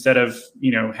faster, instead of,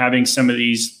 having some of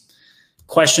these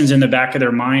questions in the back of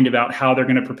their mind about how they're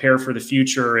going to prepare for the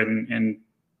future and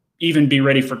even be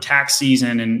ready for tax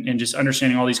season and just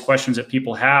understanding all these questions that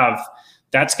people have,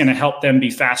 that's going to help them be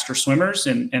faster swimmers.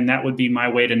 And that would be my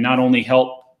way to not only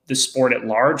help the sport at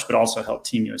large, but also help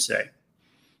Team USA.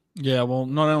 Yeah, well,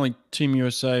 not only Team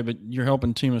USA, but you're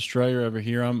helping Team Australia over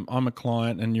here. I'm a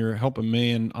client, and you're helping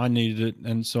me, and I needed it,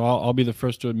 and so I'll be the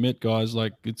first to admit, guys,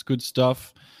 like, it's good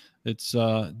stuff. It's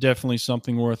definitely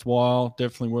something worthwhile,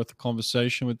 definitely worth a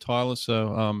conversation with Tyler.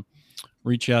 So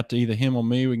reach out to either him or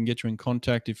me. We can get you in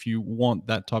contact if you want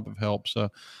that type of help. So,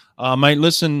 mate,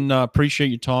 listen, appreciate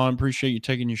your time. Appreciate you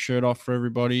taking your shirt off for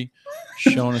everybody,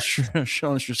 showing us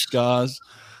showing us your scars.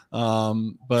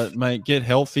 But mate, get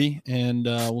healthy, and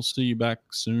we'll see you back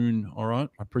soon. All right,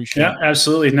 I appreciate it. Yeah,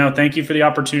 absolutely. No, thank you for the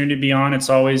opportunity to be on. It's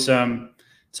always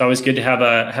good to have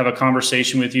a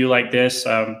conversation with you like this.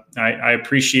 I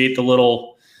appreciate the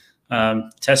little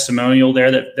testimonial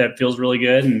there that feels really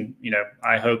good, and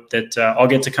I hope that I'll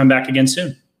get to come back again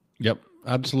soon. Yep,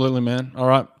 absolutely, man. All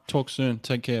right, talk soon.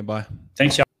 Take care. Bye.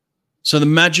 Thanks, y'all. So the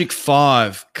Magic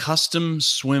 5 custom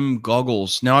swim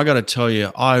goggles. Now I got to tell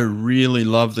you, I really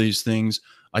love these things.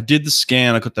 I did the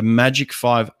scan. I got the Magic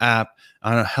 5 app,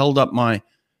 and I held up my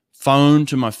phone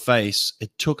to my face.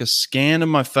 It took a scan of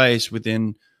my face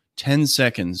within 10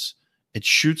 seconds. It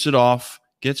shoots it off,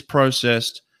 gets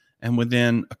processed, and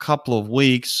within a couple of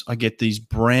weeks, I get these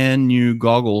brand new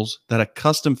goggles that are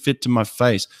custom fit to my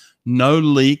face. No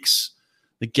leaks.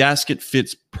 The gasket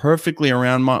fits perfectly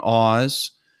around my eyes.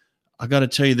 I got to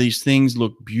tell you, these things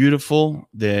look beautiful.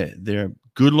 They're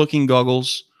good-looking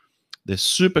goggles. They're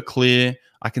super clear.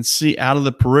 I can see out of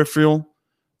the peripheral.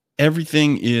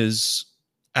 Everything is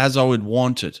as I would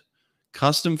want it.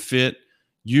 Custom fit.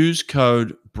 Use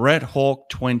code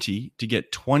BrettHawk20 to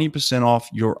get 20% off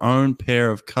your own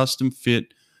pair of custom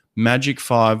fit Magic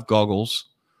 5 goggles.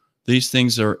 These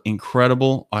things are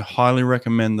incredible. I highly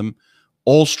recommend them.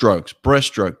 All strokes,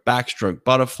 breaststroke, backstroke,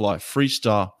 butterfly,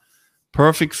 freestyle.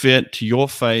 Perfect fit to your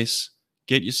face.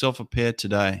 Get yourself a pair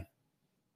today.